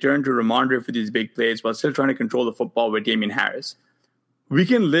big, that they turned to Ramondre for these big plays while still trying to control the football with Damian Harris. We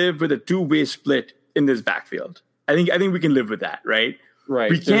can live with a two-way split in this backfield. I think we can live with that, right? Right.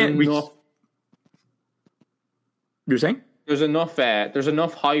 We can't. You're saying there's enough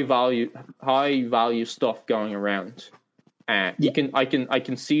high value stuff going around. I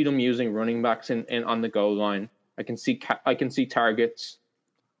can see them using running backs in on the goal line. I can see targets.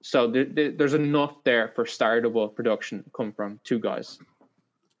 So there's enough there for startable production to come from two guys.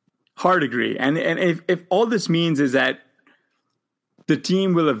 Hard agree. And if all this means is that the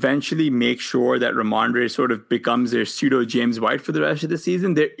team will eventually make sure that Ramondre sort of becomes their pseudo James White for the rest of the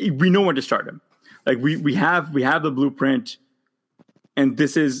season, we know when to start him. Like we have the blueprint, and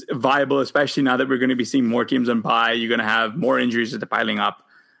this is viable, especially now that we're going to be seeing more teams on bye. You're going to have more injuries that are piling up.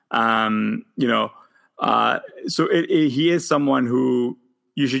 So he is someone who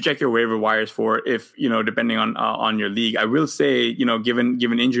you should check your waiver wires for, if depending on your league. I will say, given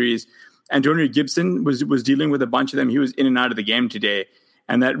injuries, Antonio Gibson was dealing with a bunch of them. He was in and out of the game today,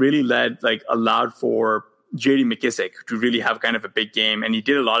 and that really allowed for J.D. McKissic to really have kind of a big game, and he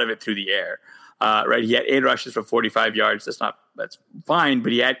did a lot of it through the air. Right, he had 8 rushes for 45 yards. That's fine,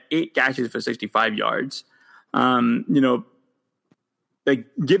 but he had 8 catches for 65 yards.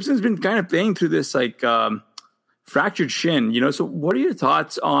 Gibson's been kind of playing through this fractured shin. So what are your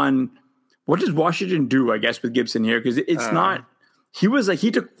thoughts on what does Washington do? I guess with Gibson here, because it's not. He was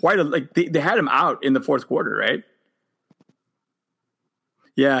he took quite they had him out in the fourth quarter, right?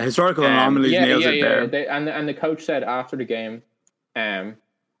 Yeah, historical anomalies nails it there. And the coach said after the game,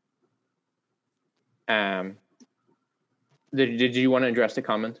 did you want to address the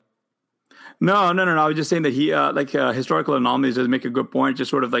comment? No. I was just saying that he historical anomalies does make a good point, just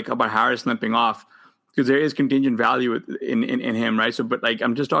sort of about Harris limping off, because there is contingent value in him, right? So, but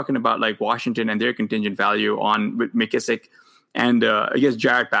I'm just talking about Washington and their contingent value with McKissic and I guess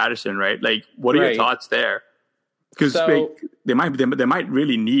Jared Patterson, right? What are your thoughts there? Because they might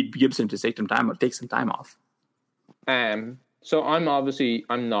really need Gibson to take some time off. So I'm not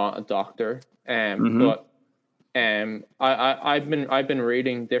a doctor, but I've been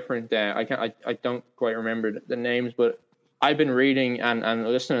reading different. I don't quite remember the names, but I've been reading and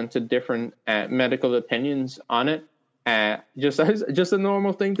listening to different medical opinions on it. Just a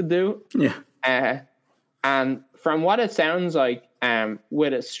normal thing to do. Yeah. And from what it sounds like,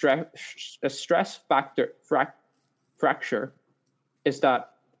 with a stress factor fracture, is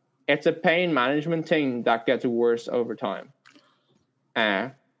that it's a pain management thing that gets worse over time.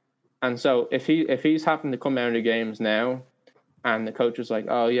 And so if he's having to come out of the games now, and the coach is like,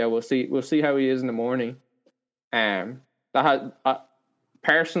 oh yeah, we'll see how he is in the morning.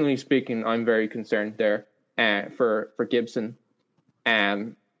 Personally speaking, I'm very concerned there for Gibson.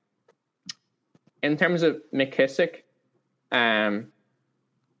 In terms of McKissic,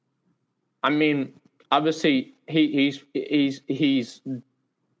 obviously he's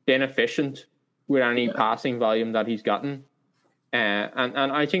been efficient with any passing volume that he's gotten, and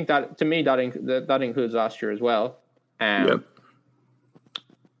I think that, to me, that includes last year as well.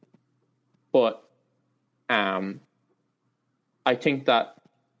 But I think that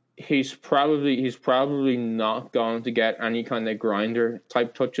he's probably not going to get any kind of grinder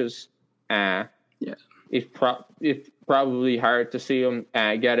type touches. It's probably hard to see him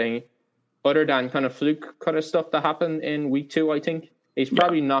getting, other than kind of fluke kind of stuff that happened in week 2. I think he's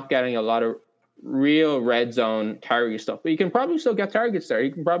probably not getting a lot of real red zone target stuff, but you can probably still get targets there.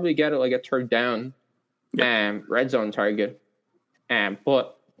 You can probably get it a third down, red zone target.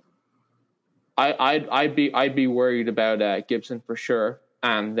 But I'd be worried about Gibson for sure.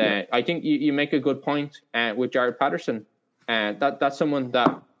 And I think you make a good point with Jared Patterson. That's someone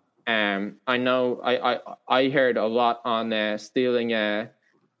that I know I heard a lot on stealing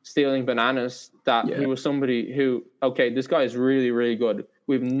bananas, that he was somebody who, okay, this guy is really, really good.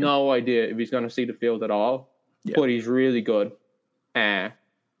 We have no idea if he's going to see the field at all, but he's really good. And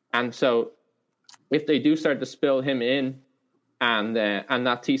so if they do start to spill him in, and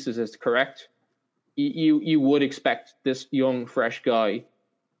that thesis is correct, you would expect this young, fresh guy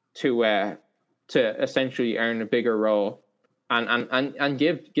to essentially earn a bigger role, and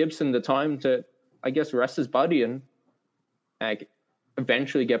give Gibson the time to, I guess, rest his body and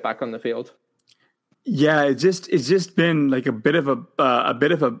eventually get back on the field. Yeah, it's just been a bit of a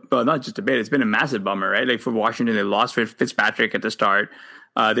not just a bit. It's been a massive bummer, right? For Washington, they lost Fitzpatrick at the start.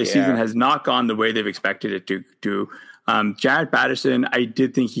 Their season has not gone the way they've expected it to. Jared Patterson, I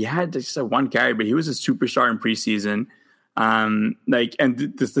did think he had just one carry, but he was a superstar in preseason. And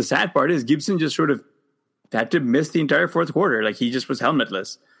the sad part is Gibson just sort of had to miss the entire fourth quarter. He just was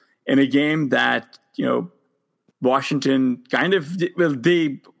helmetless in a game that, Washington kind of,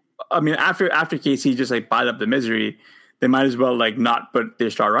 after KC just piled up the misery, they might as well not put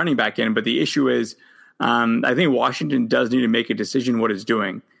their star running back in. But the issue is, I think Washington does need to make a decision what it's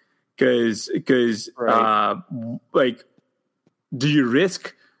doing, because do you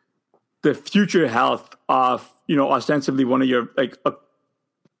risk the future health of, ostensibly one of your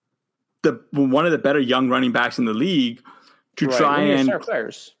one of the better young running backs in the league to try and star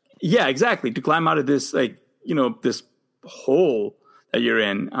players. Yeah, exactly. To climb out of this this hole that you're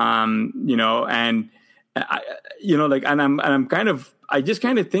in, and I just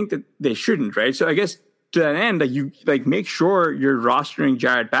kind of think that they shouldn't, right? So I guess to that end, you make sure you're rostering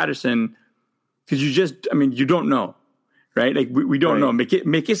Jared Patterson, because you don't know, right? Like we don't know.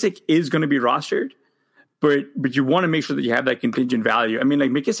 McKissick is going to be rostered, but you want to make sure that you have that contingent value. I mean,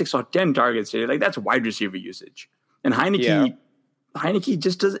 like McKissick saw 10 targets today. Like that's wide receiver usage, and Heineke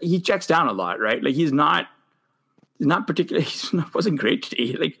he checks down a lot, right? Like he's not particularly. Wasn't great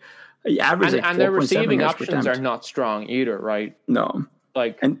today. Like he averaged and their receiving options are not strong either, right? No,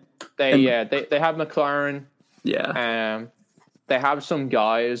 they have McLaren. Yeah. They have some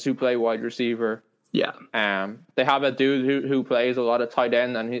guys who play wide receiver. Yeah. They have a dude who plays a lot of tight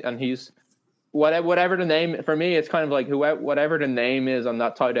end, and he's whatever the name for me. It's kind of like whatever the name is on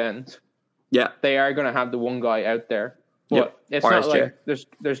that tight end. Yeah. They are going to have the one guy out there. But it's not like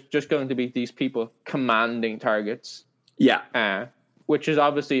there's just going to be these people commanding targets. Yeah. Which is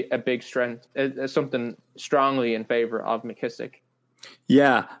obviously a big strength. It's something strongly in favor of McKissick.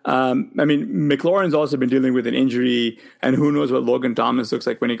 Yeah. I mean, McLaurin's also been dealing with an injury, and who knows what Logan Thomas looks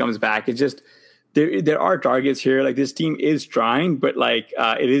like when he comes back. It's just there are targets here. Like this team is trying, but like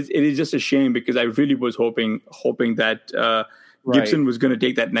it is just a shame, because I really was hoping that Gibson was going to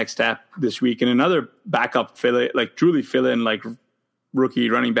take that next step this week. And another backup truly fill in like rookie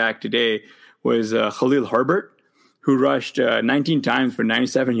running back today was Khalil Herbert, who rushed 19 times for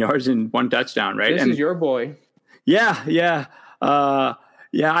 97 yards and 1 touchdown. Right, this is your boy. Yeah.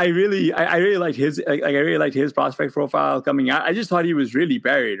 I really liked his I really liked his prospect profile coming out. I just thought he was really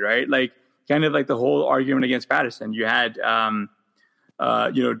buried, right? Like kind of like the whole argument against Patterson. You had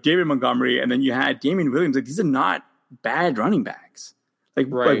David Montgomery, and then you had Damian Williams. Like these are not bad running backs. Like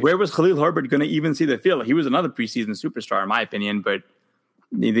where was Khalil Herbert going to even see the field? Like, he was another preseason superstar in my opinion, but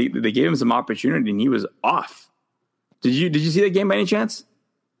they gave him some opportunity and he was off. Did you see that game by any chance?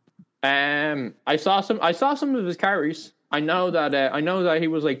 I saw some of his carries. I know that he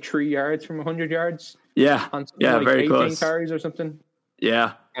was like 3 yards from 100 yards. Yeah. Very 18 close. Carries or something.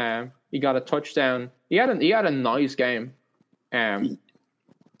 Yeah. He got a touchdown. He had a nice game.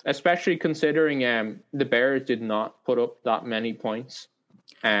 Especially considering the Bears did not put up that many points.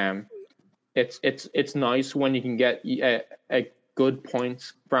 It's nice when you can get a good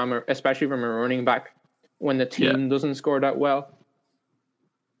points especially from a running back when the team doesn't score that well.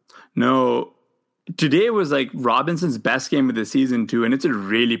 No, today was like Robinson's best game of the season too, and it's a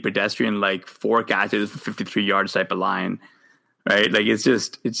really pedestrian, like 4 catches for 53 yards type of line, right? Like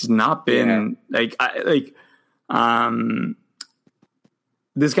it's not been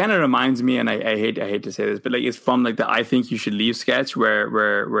this kind of reminds me, and I hate to say this, but like it's from like the I Think You Should Leave sketch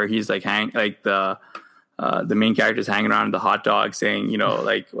where he's like the main character's hanging around the hot dog saying,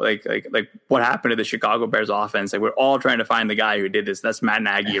 like what happened to the Chicago Bears offense? Like we're all trying to find the guy who did this. That's Matt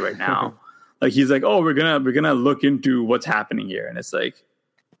Nagy right now. Like he's like, oh, we're gonna look into what's happening here, and it's like,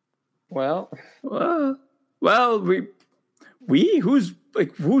 well, we who's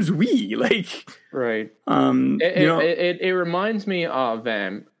we like right. It reminds me of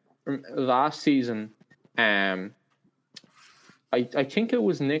last season. I think it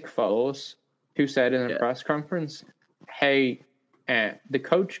was Nick Foles who said in a press conference, hey, the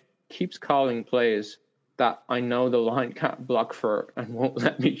coach keeps calling plays that I know the line can't block for and won't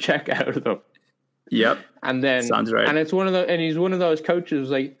let me check out of them. Yep. And then sounds right. And it's he's one of those coaches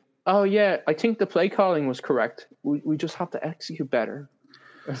like, oh yeah, I think the play calling was correct. We just have to execute better.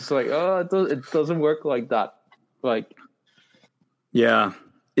 It's like, oh, it doesn't work like that. Like, yeah,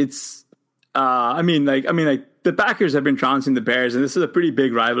 it's. I mean, the Packers have been trouncing the Bears, and this is a pretty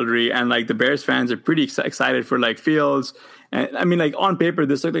big rivalry. And like the Bears fans are pretty excited for like Fields. And I mean, like on paper,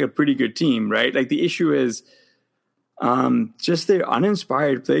 this looked like a pretty good team, right? Like the issue is, just their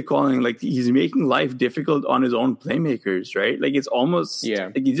uninspired play calling. Like he's making life difficult on his own playmakers, right? Like it's almost,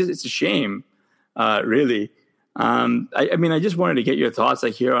 like it's a shame, really. I mean, I just wanted to get your thoughts,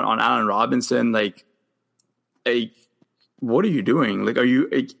 like here on Allen Robinson. Like, what are you doing? Like, are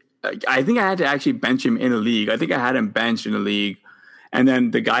you? I think I had to actually bench him in a league. I think I had him benched in a league, and then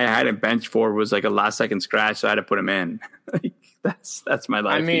the guy I had him benched for was like a last second scratch, so I had to put him in. Like, that's my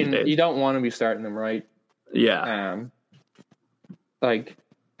life. I mean, you don't want to be starting him, right? Yeah. But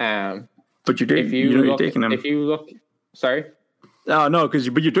you're taking him. If you look, sorry. Oh no,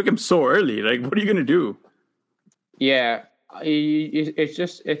 but you took him so early. Like, what are you gonna do? Yeah,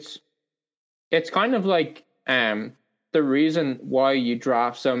 it's kind of like the reason why you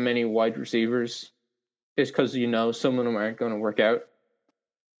draft so many wide receivers is because some of them aren't going to work out,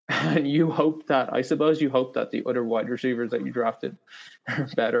 and I suppose you hope that the other wide receivers that you drafted are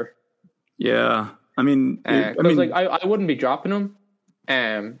better. Yeah, I mean, I wouldn't be dropping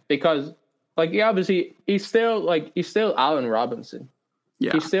them, because like he's still Allen Robinson.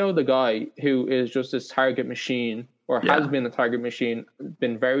 Yeah. He's still the guy who is just this target machine, or has been a target machine,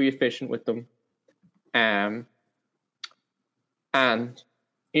 been very efficient with them. And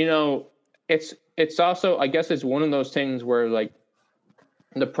you know, it's also, I guess it's one of those things where like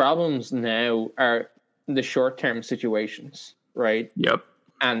the problems now are the short-term situations, right? Yep.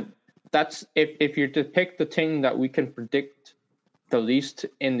 And that's if you're to pick the thing that we can predict the least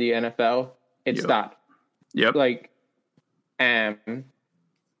in the NFL, it's that. Yep. Like,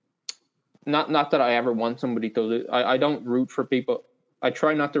 not that I ever want somebody to lose. I don't root for people. I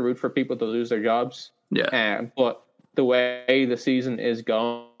try not to root for people to lose their jobs. Yeah. But the way the season is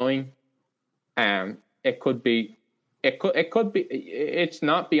going, it could be. It's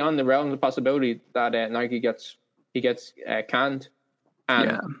not beyond the realm of the possibility that Nike gets canned,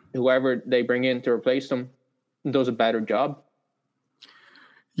 and whoever they bring in to replace them does a better job.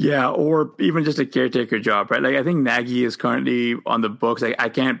 Yeah, or even just a caretaker job, right? Like I think Nagy is currently on the books. Like I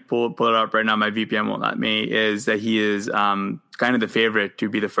can't pull it up right now. My VPN won't let me. Is that he is kind of the favorite to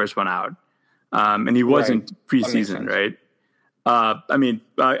be the first one out, and he wasn't preseason, right? I mean,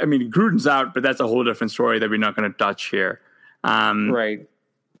 Gruden's out, but that's a whole different story that we're not going to touch here. Right.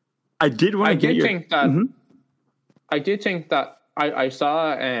 I did want to get your. I did think that I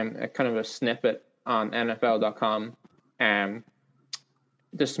saw a kind of a snippet on NFL.com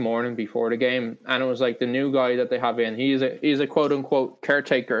this morning before the game, and it was like the new guy that they have in. He's a quote unquote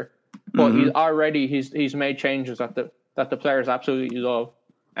caretaker, but he's made changes that the players absolutely love.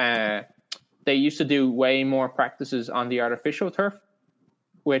 They used to do way more practices on the artificial turf,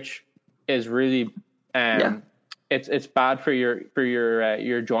 which is really it's bad for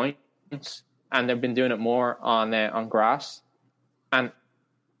your joints, and they've been doing it more on grass, and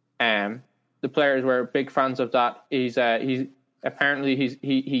the players were big fans of that. He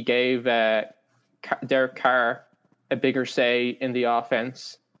gave Derek Carr a bigger say in the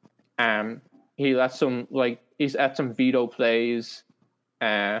offense. He let he's at some veto plays.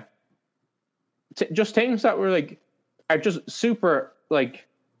 Just things that were are just super,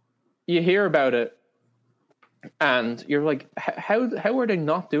 you hear about it and you're like, how are they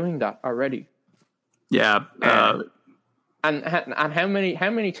not doing that already? Yeah. And how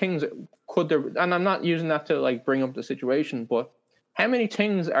many things could there, and I'm not using that to bring up the situation, but how many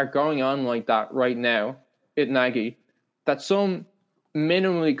things are going on like that right now at Nagy that some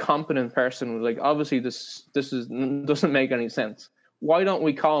minimally competent person was like, obviously this doesn't make any sense. Why don't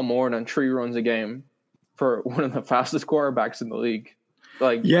we call more than 3 runs a game for one of the fastest quarterbacks in the league?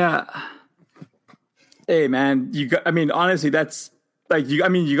 Hey man, honestly, that's you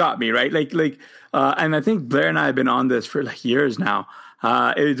got me, right? And I think Blair and I have been on this for years now.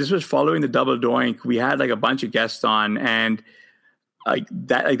 This was following the double doink. We had a bunch of guests on, and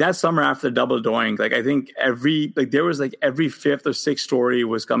that summer after the double doink, I think there was every 5th or 6th story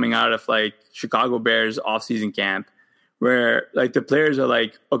was coming out of Chicago Bears offseason camp, where the players are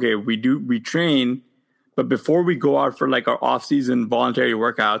okay, we train, but before we go out for our off-season voluntary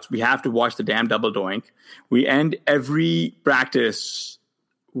workouts, we have to watch the damn double doink. We end every practice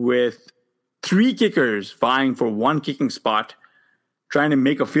with 3 kickers vying for 1 kicking spot, trying to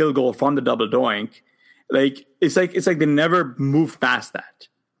make a field goal from the double doink. It's like they never moved past that.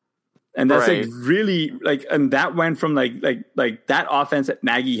 And that's really and that went from that offense that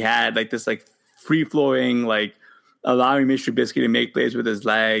Nagy had, this free flowing, allowing Mitch Trubisky to make plays with his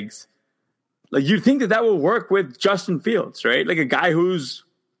legs. You'd think that will work with Justin Fields, right? A guy who's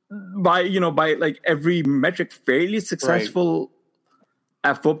by every metric fairly successful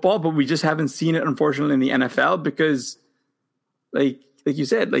at football, but we just haven't seen it, unfortunately, in the NFL because like you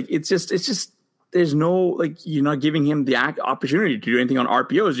said, it's just there's no you're not giving him the opportunity to do anything on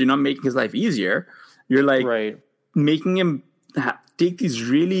RPOs. You're not making his life easier. You're making him take these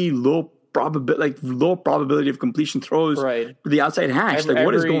really low probability of completion throws to the outside hash.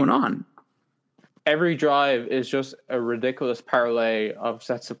 What is going on? Every drive is just a ridiculous parlay of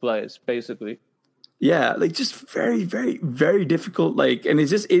sets of plays, basically. Yeah, just very, very, very difficult. And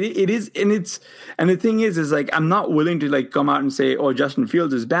it's just it is, and the thing is I'm not willing to come out and say, oh, Justin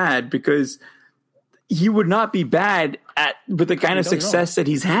Fields is bad, because he would not be bad with the kind of success that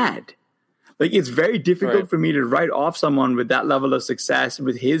he's had. It's very difficult for me to write off someone with that level of success,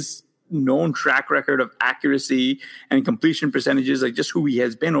 with his known track record of accuracy and completion percentages, just who he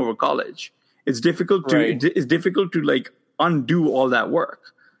has been over college. It's difficult to undo all that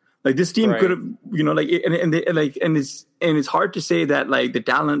work. This team could have, and it's hard to say that the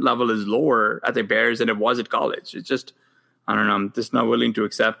talent level is lower at the Bears than it was at college. It's just, I don't know. I'm just not willing to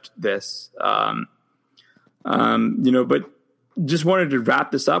accept this. But just wanted to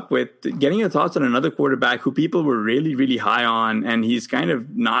wrap this up with getting your thoughts on another quarterback who people were really, really high on, and he's kind of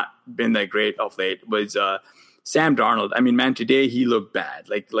not been that great of late, was Sam Darnold. I mean, man, today he looked bad,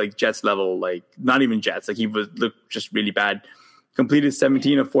 like Jets level, like not even Jets. Like looked just really bad. Completed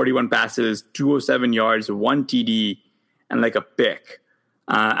 17 of 41 passes, 207 yards, 1 TD, and like a pick.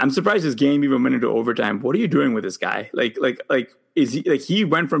 I'm surprised this game even went into overtime. What are you doing with this guy? Like is he like he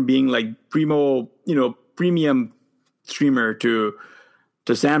went from being like premium streamer to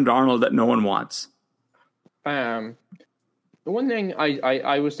Sam Darnold that no one wants. The one thing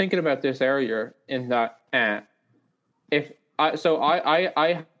I was thinking about this earlier in that I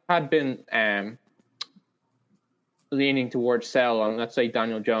had been leaning towards sell on, let's say,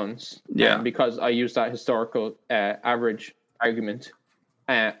 Daniel Jones, because I used that historical average argument,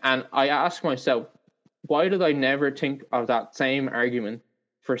 and I asked myself, why did I never think of that same argument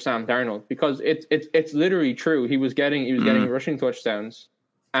for Sam Darnold? Because it's literally true. He was getting rushing touchdowns,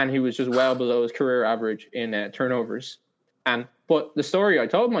 and he was just well below his career average in turnovers. But the story I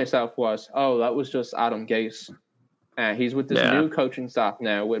told myself was, oh, that was just Adam Gase. He's with this new coaching staff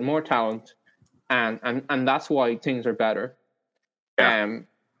now with more talent, and that's why things are better. Yeah.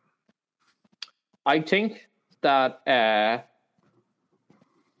 I think that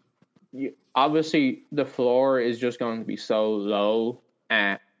obviously the floor is just going to be so low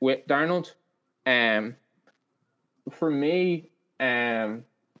with Darnold. For me, it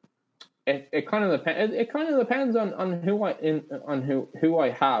kind of depends. It kind of depends on who I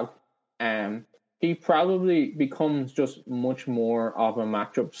have. He probably becomes just much more of a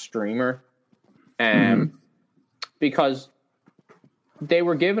matchup streamer, because they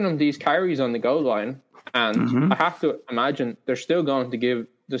were giving him these carries on the goal line, and I have to imagine they're still going to give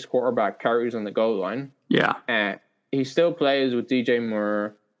this quarterback carries on the goal line. Yeah, he still plays with DJ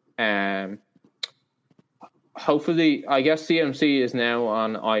Moore. Hopefully, I guess CMC is now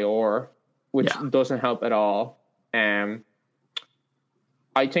on IR, which doesn't help at all.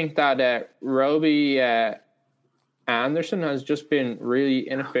 I think that Roby Anderson has just been really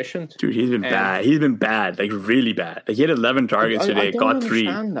inefficient. Dude, he's been bad. He's been bad, like really bad. Like he had 11 targets today, I got 3.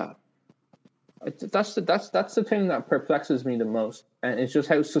 That. That's the thing that perplexes me the most, and it's just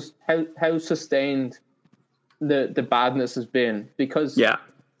how sustained the badness has been. Because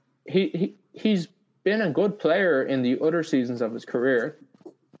he's been a good player in the other seasons of his career,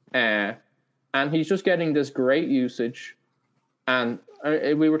 and he's just getting this great usage. And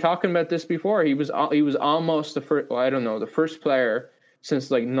we were talking about this before. He was almost the first player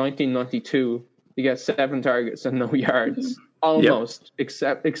since like 1992 to get 7 targets and no yards, almost,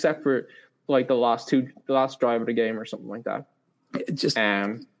 except for like the last drive of the game or something like that. It just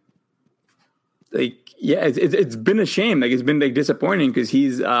it's been a shame. Like it's been like disappointing because he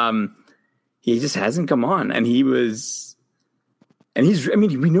just hasn't come on, and we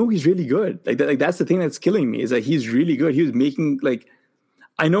know he's really good. Like that's the thing that's killing me, is that he's really good. He was making, like,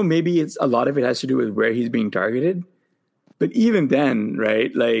 I know maybe it's a lot of it has to do with where he's being targeted, but even then,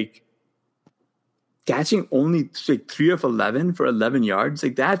 right? Like catching only like 3 of 11 for 11 yards,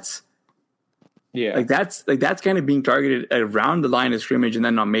 like that's kind of being targeted around the line of scrimmage and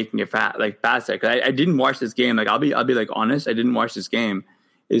then not making it fast there. Because I didn't watch this game. Like I'll be like honest, I didn't watch this game.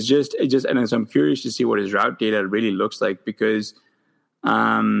 It's just, and so I'm curious to see what his route data really looks like, because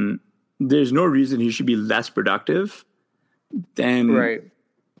there's no reason he should be less productive than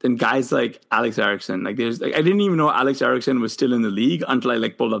guys like Alex Erickson. Like I didn't even know Alex Erickson was still in the league until I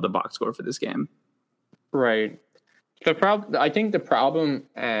pulled up the box score for this game. Right. I think the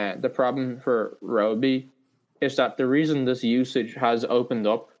problem for Roby is that the reason this usage has opened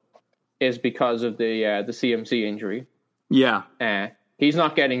up is because of the CMC injury. Yeah. He's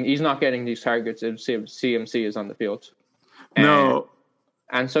not getting these targets if CMC is on the field. No.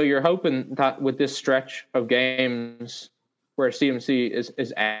 And so you're hoping that with this stretch of games where CMC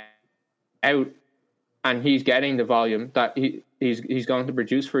is out and he's getting the volume that he's going to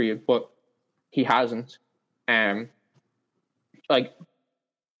produce for you, but he hasn't.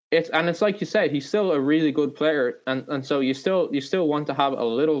 It's like you said, he's still a really good player, and so you still want to have a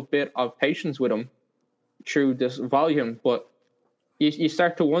little bit of patience with him through this volume, but you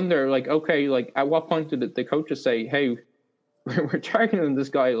start to wonder, like, okay, like at what point did the coaches say, hey, we're targeting this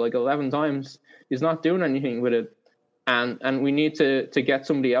guy like 11 times, he's not doing anything with it, and we need to get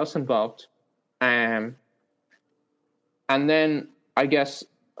somebody else involved, and then I guess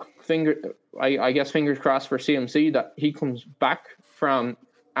fingers crossed for CMC that he comes back from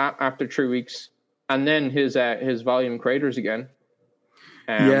after 3 weeks, and then his volume craters again.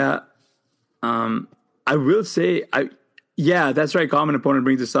 I will say, that's right. Common opponent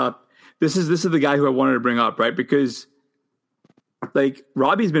brings this up. This is the guy who I wanted to bring up, right? Because Like,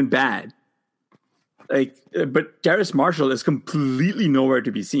 Robbie's been bad. Like, but Terrace Marshall is completely nowhere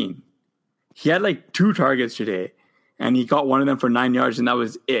to be seen. He had like 2 targets today, and he caught one of them for 9 yards, and that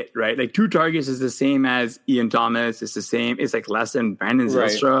was it, right? Like, 2 targets is the same as Ian Thomas. It's the same. It's like less than Brandon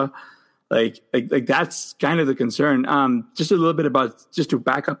Zylstra. Like that's kind of the concern. Just a little bit about, just to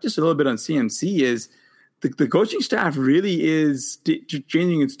back up just a little bit on CMC is the coaching staff really is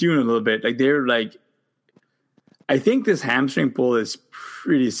changing its tune a little bit. Like, they're like, I think this hamstring pull is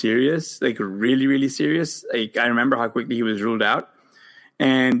pretty serious, like really, really serious. Like, I remember how quickly he was ruled out.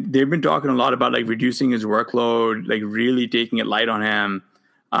 And they've been talking a lot about like reducing his workload, like really taking it light on him.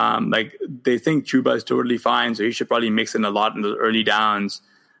 Like, they think Chuba is totally fine, so he should probably mix in a lot in the early downs.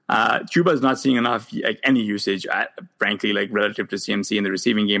 Chuba is not seeing enough, like, any usage, frankly, like relative to CMC in the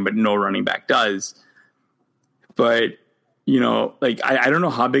receiving game, but no running back does. But, you know, like, I don't know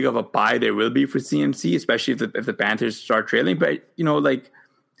how big of a buy there will be for CMC, especially if the Panthers start trailing. But, you know, like,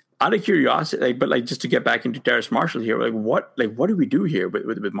 out of curiosity, like, but like, just to get back into Terrace Marshall here, like what do we do here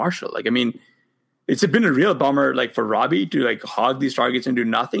with Marshall? Like, I mean, it's been a real bummer, like, for Robbie to like hog these targets and do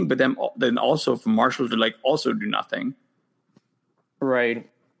nothing, but then also for Marshall to like also do nothing. Right.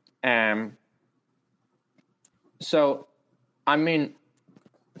 So, I mean,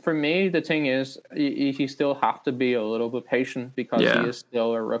 for me, the thing is, you still have to be a little bit patient because he is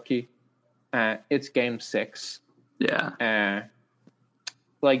still a rookie. It's game 6. Yeah.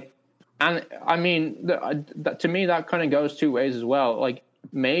 Like, and I mean, to me, that kind of goes 2 ways as well. Like,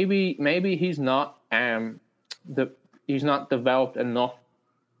 maybe he's not he's not developed enough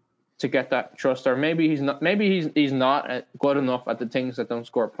to get that trust, or maybe he's not good enough at the things that don't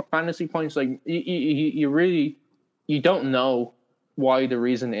score fantasy points. Like, you really don't know why the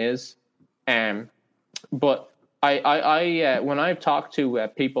reason is. But I when I've talked to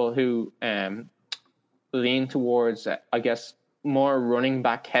people who lean towards I guess more running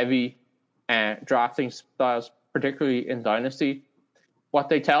back heavy drafting styles, particularly in Dynasty, what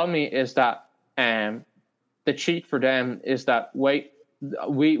they tell me is that the cheat for them is that we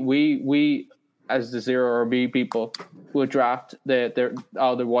as the 0 RB people will draft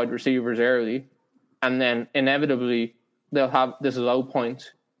all the wide receivers early, and then inevitably they'll have this low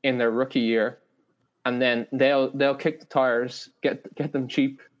point in their rookie year, and then they'll kick the tires, get them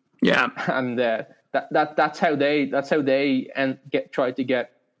cheap. Yeah. And that's how they try to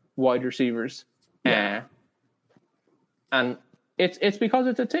get wide receivers. Yeah. And it's because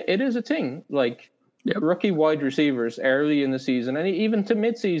it is a thing. Like, rookie wide receivers early in the season, and even to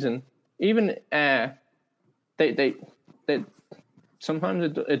mid-season, even they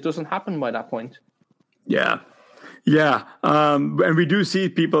sometimes it doesn't happen by that point. Yeah. And we do see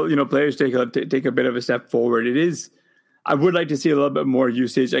people, you know, players take a bit of a step forward. I would like to see a little bit more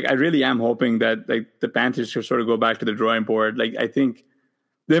usage. Like, I really am hoping that like the Panthers should sort of go back to the drawing board. Like, I think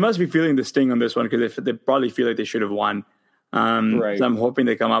they must be feeling the sting on this one because they probably feel like they should have won. Right. So I'm hoping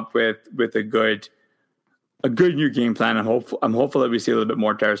they come up with a good new game plan. I'm hopeful that we see a little bit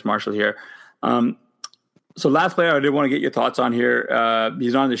more Terrace Marshall here. So last player I did want to get your thoughts on here.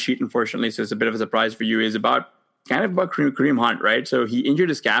 He's not on the sheet, unfortunately, so it's a bit of a surprise for you. Is about Kareem Hunt, right? So he injured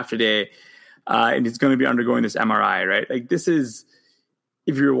his calf today, and he's going to be undergoing this MRI, right? Like, this is,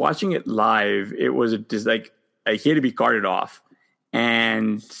 if you're watching it live, it was just like he had to be carted off,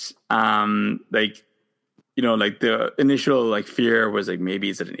 and like, you know, like the initial like fear was like maybe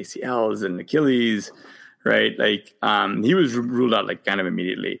is it an ACL, is it an Achilles, right? Like, he was ruled out like kind of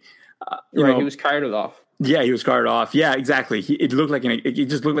immediately. He was carted off. Yeah, he was carted off. Yeah, exactly. It just looked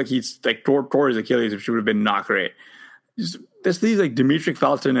like he's like tore his Achilles, which would have been not great. This leaves like Demetric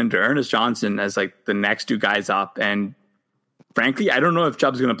Felton and Ernest Johnson as like the next 2 guys up, and frankly, I don't know if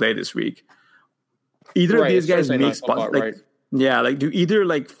Chubb's going to play this week. Either of these guys make spots. Like, yeah, like do either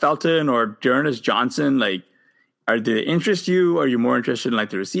like Felton or Ernest Johnson, like, do they interest you? Are you more interested in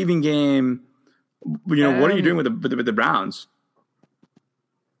like the receiving game? You know, what are you doing with the Browns?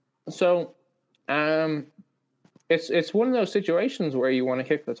 So, it's one of those situations where you want to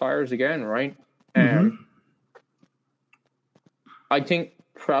kick the tires again, right? I think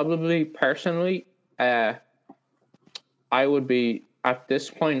probably personally, I would be at this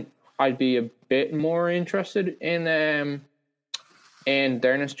point. I'd be a bit more interested in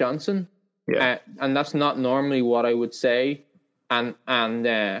Ernest Johnson, and that's not normally what I would say, and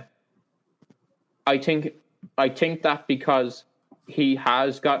I think that because he's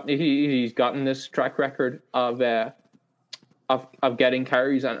gotten this track record of getting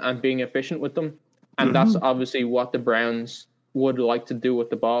carries and being efficient with them, and that's obviously what the Browns would like to do with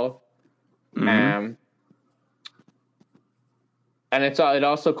the ball. And it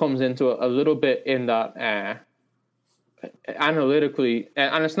also comes into a little bit in that analytically,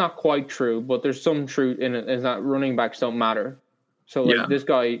 and it's not quite true, but there's some truth in it, is that running backs don't matter. So like this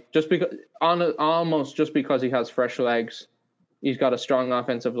guy, just because almost just because he has fresh legs, he's got a strong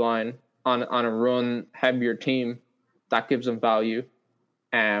offensive line on a run heavier team, that gives him value.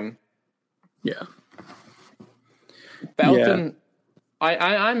 Felton,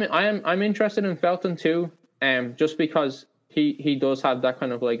 I'm interested in Felton too, just because he does have that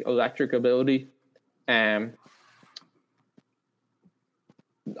kind of like electric ability.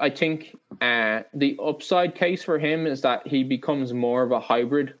 I think the upside case for him is that he becomes more of a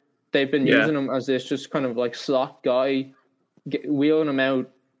hybrid. They've been using him as this just kind of like slot guy, wheeling him out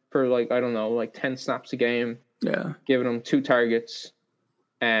for like, I don't know, like 10 snaps a game. Yeah. Giving him 2 targets.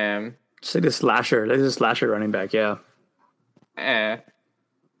 It's like a slasher running back. Yeah.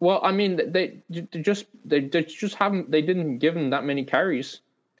 Well, I mean, they just haven't, they didn't give him that many carries.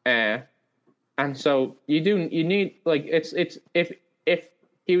 And so you need, like, it's if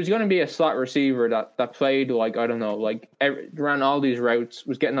he was going to be a slot receiver that played like, I don't know, like ran all these routes,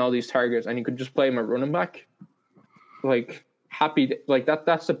 was getting all these targets, and you could just play him at running back, like happy, like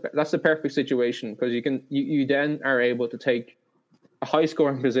that's the perfect situation, because you then are able to take a high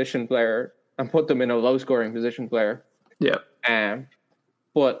scoring position player and put them in a low scoring position player. Yeah.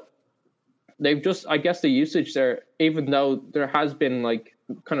 But they've just, I guess the usage there, even though there has been like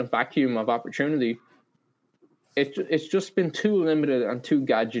kind of vacuum of opportunity, it's just been too limited and too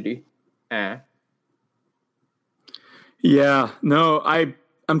gadgety. Yeah, no, I'm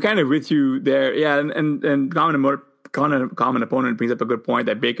kind of with you there. Yeah, and common opponent brings up a good point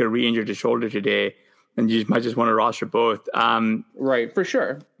that Baker re-injured his shoulder today, and you might just want to roster both. Right, for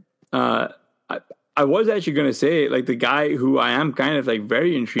sure. I was actually going to say, like, the guy who I am kind of like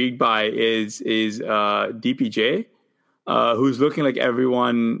very intrigued by is DPJ. Who's looking like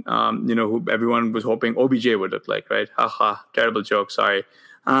everyone, who everyone was hoping OBJ would look like, right? Haha, terrible joke, sorry.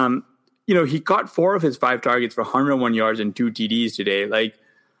 He caught 4 of his 5 targets for 101 yards and 2 TDs today. Like,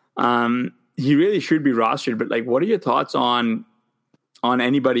 he really should be rostered, but like, what are your thoughts on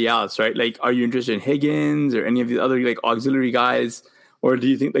anybody else, right? Like, are you interested in Higgins or any of the other like auxiliary guys? Or do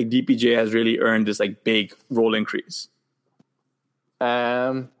you think like DPJ has really earned this like big role increase?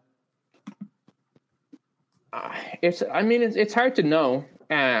 It's hard to know.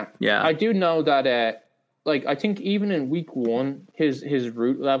 I do know that I think even in week 1 his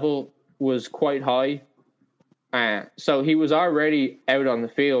root level was quite high. So he was already out on the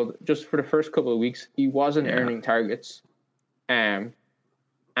field just for the first couple of weeks. He wasn't earning targets. And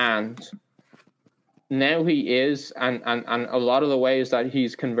now he is, and a lot of the ways that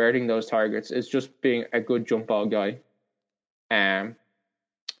he's converting those targets is just being a good jump ball guy.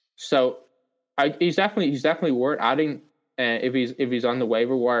 So he's definitely worth adding if he's on the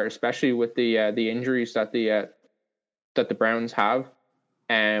waiver wire, especially with the injuries that the Browns have.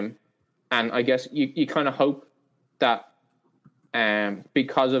 And I guess you kind of hope that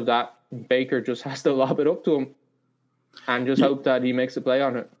because of that, Baker just has to lob it up to him and just hope that he makes a play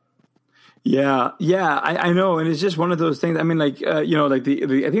on it. Yeah, I know, and it's just one of those things. I mean, like, I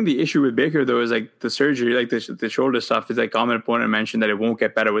think the issue with Baker though is like the surgery, like the shoulder stuff. Is like common opponent mentioned that it won't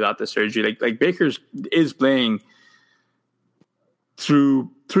get better without the surgery. Like Baker's is playing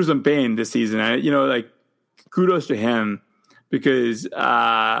through some pain this season. And kudos to him, because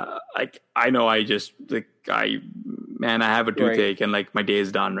I know I have a toothache and like my day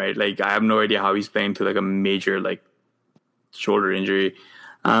is done, right? Like I have no idea how he's playing through like a major like shoulder injury.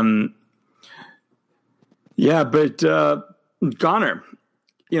 Yeah, but Conor,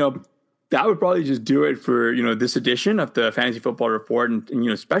 that would probably just do it for this edition of the Fantasy Football Report,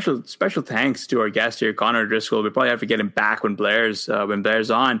 and special thanks to our guest here, Conor Driscoll. We probably have to get him back when Blair's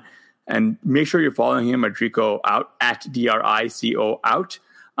on, and make sure you're following him at Drico out at DRICO out.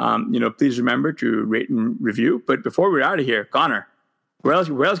 Please remember to rate and review. But before we're out of here, Conor, where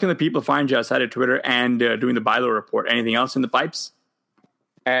else can the people find you outside of Twitter and doing the Bilo Report? Anything else in the pipes?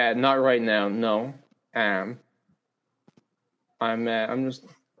 Not right now, no. I'm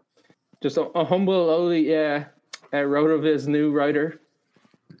just a humble, lowly, RotoViz new writer.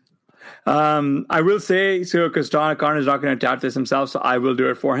 I will say, so because Connor's not going to tout this himself, so I will do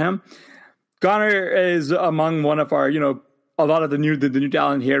it for him. Conor is among one of our, a lot of the new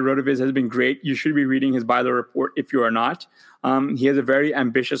talent here. RotoViz has been great. You should be reading his Bilo Report if you are not. He has a very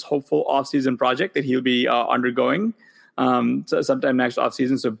ambitious, hopeful offseason project that he'll be undergoing sometime next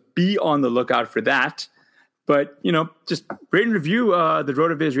offseason, so be on the lookout for that. But, just rate and review the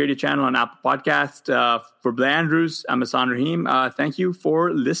RotoViz radio channel on Apple Podcast. For Blair Andrews, I'm Hassan Rahim. Thank you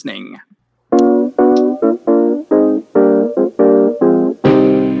for listening.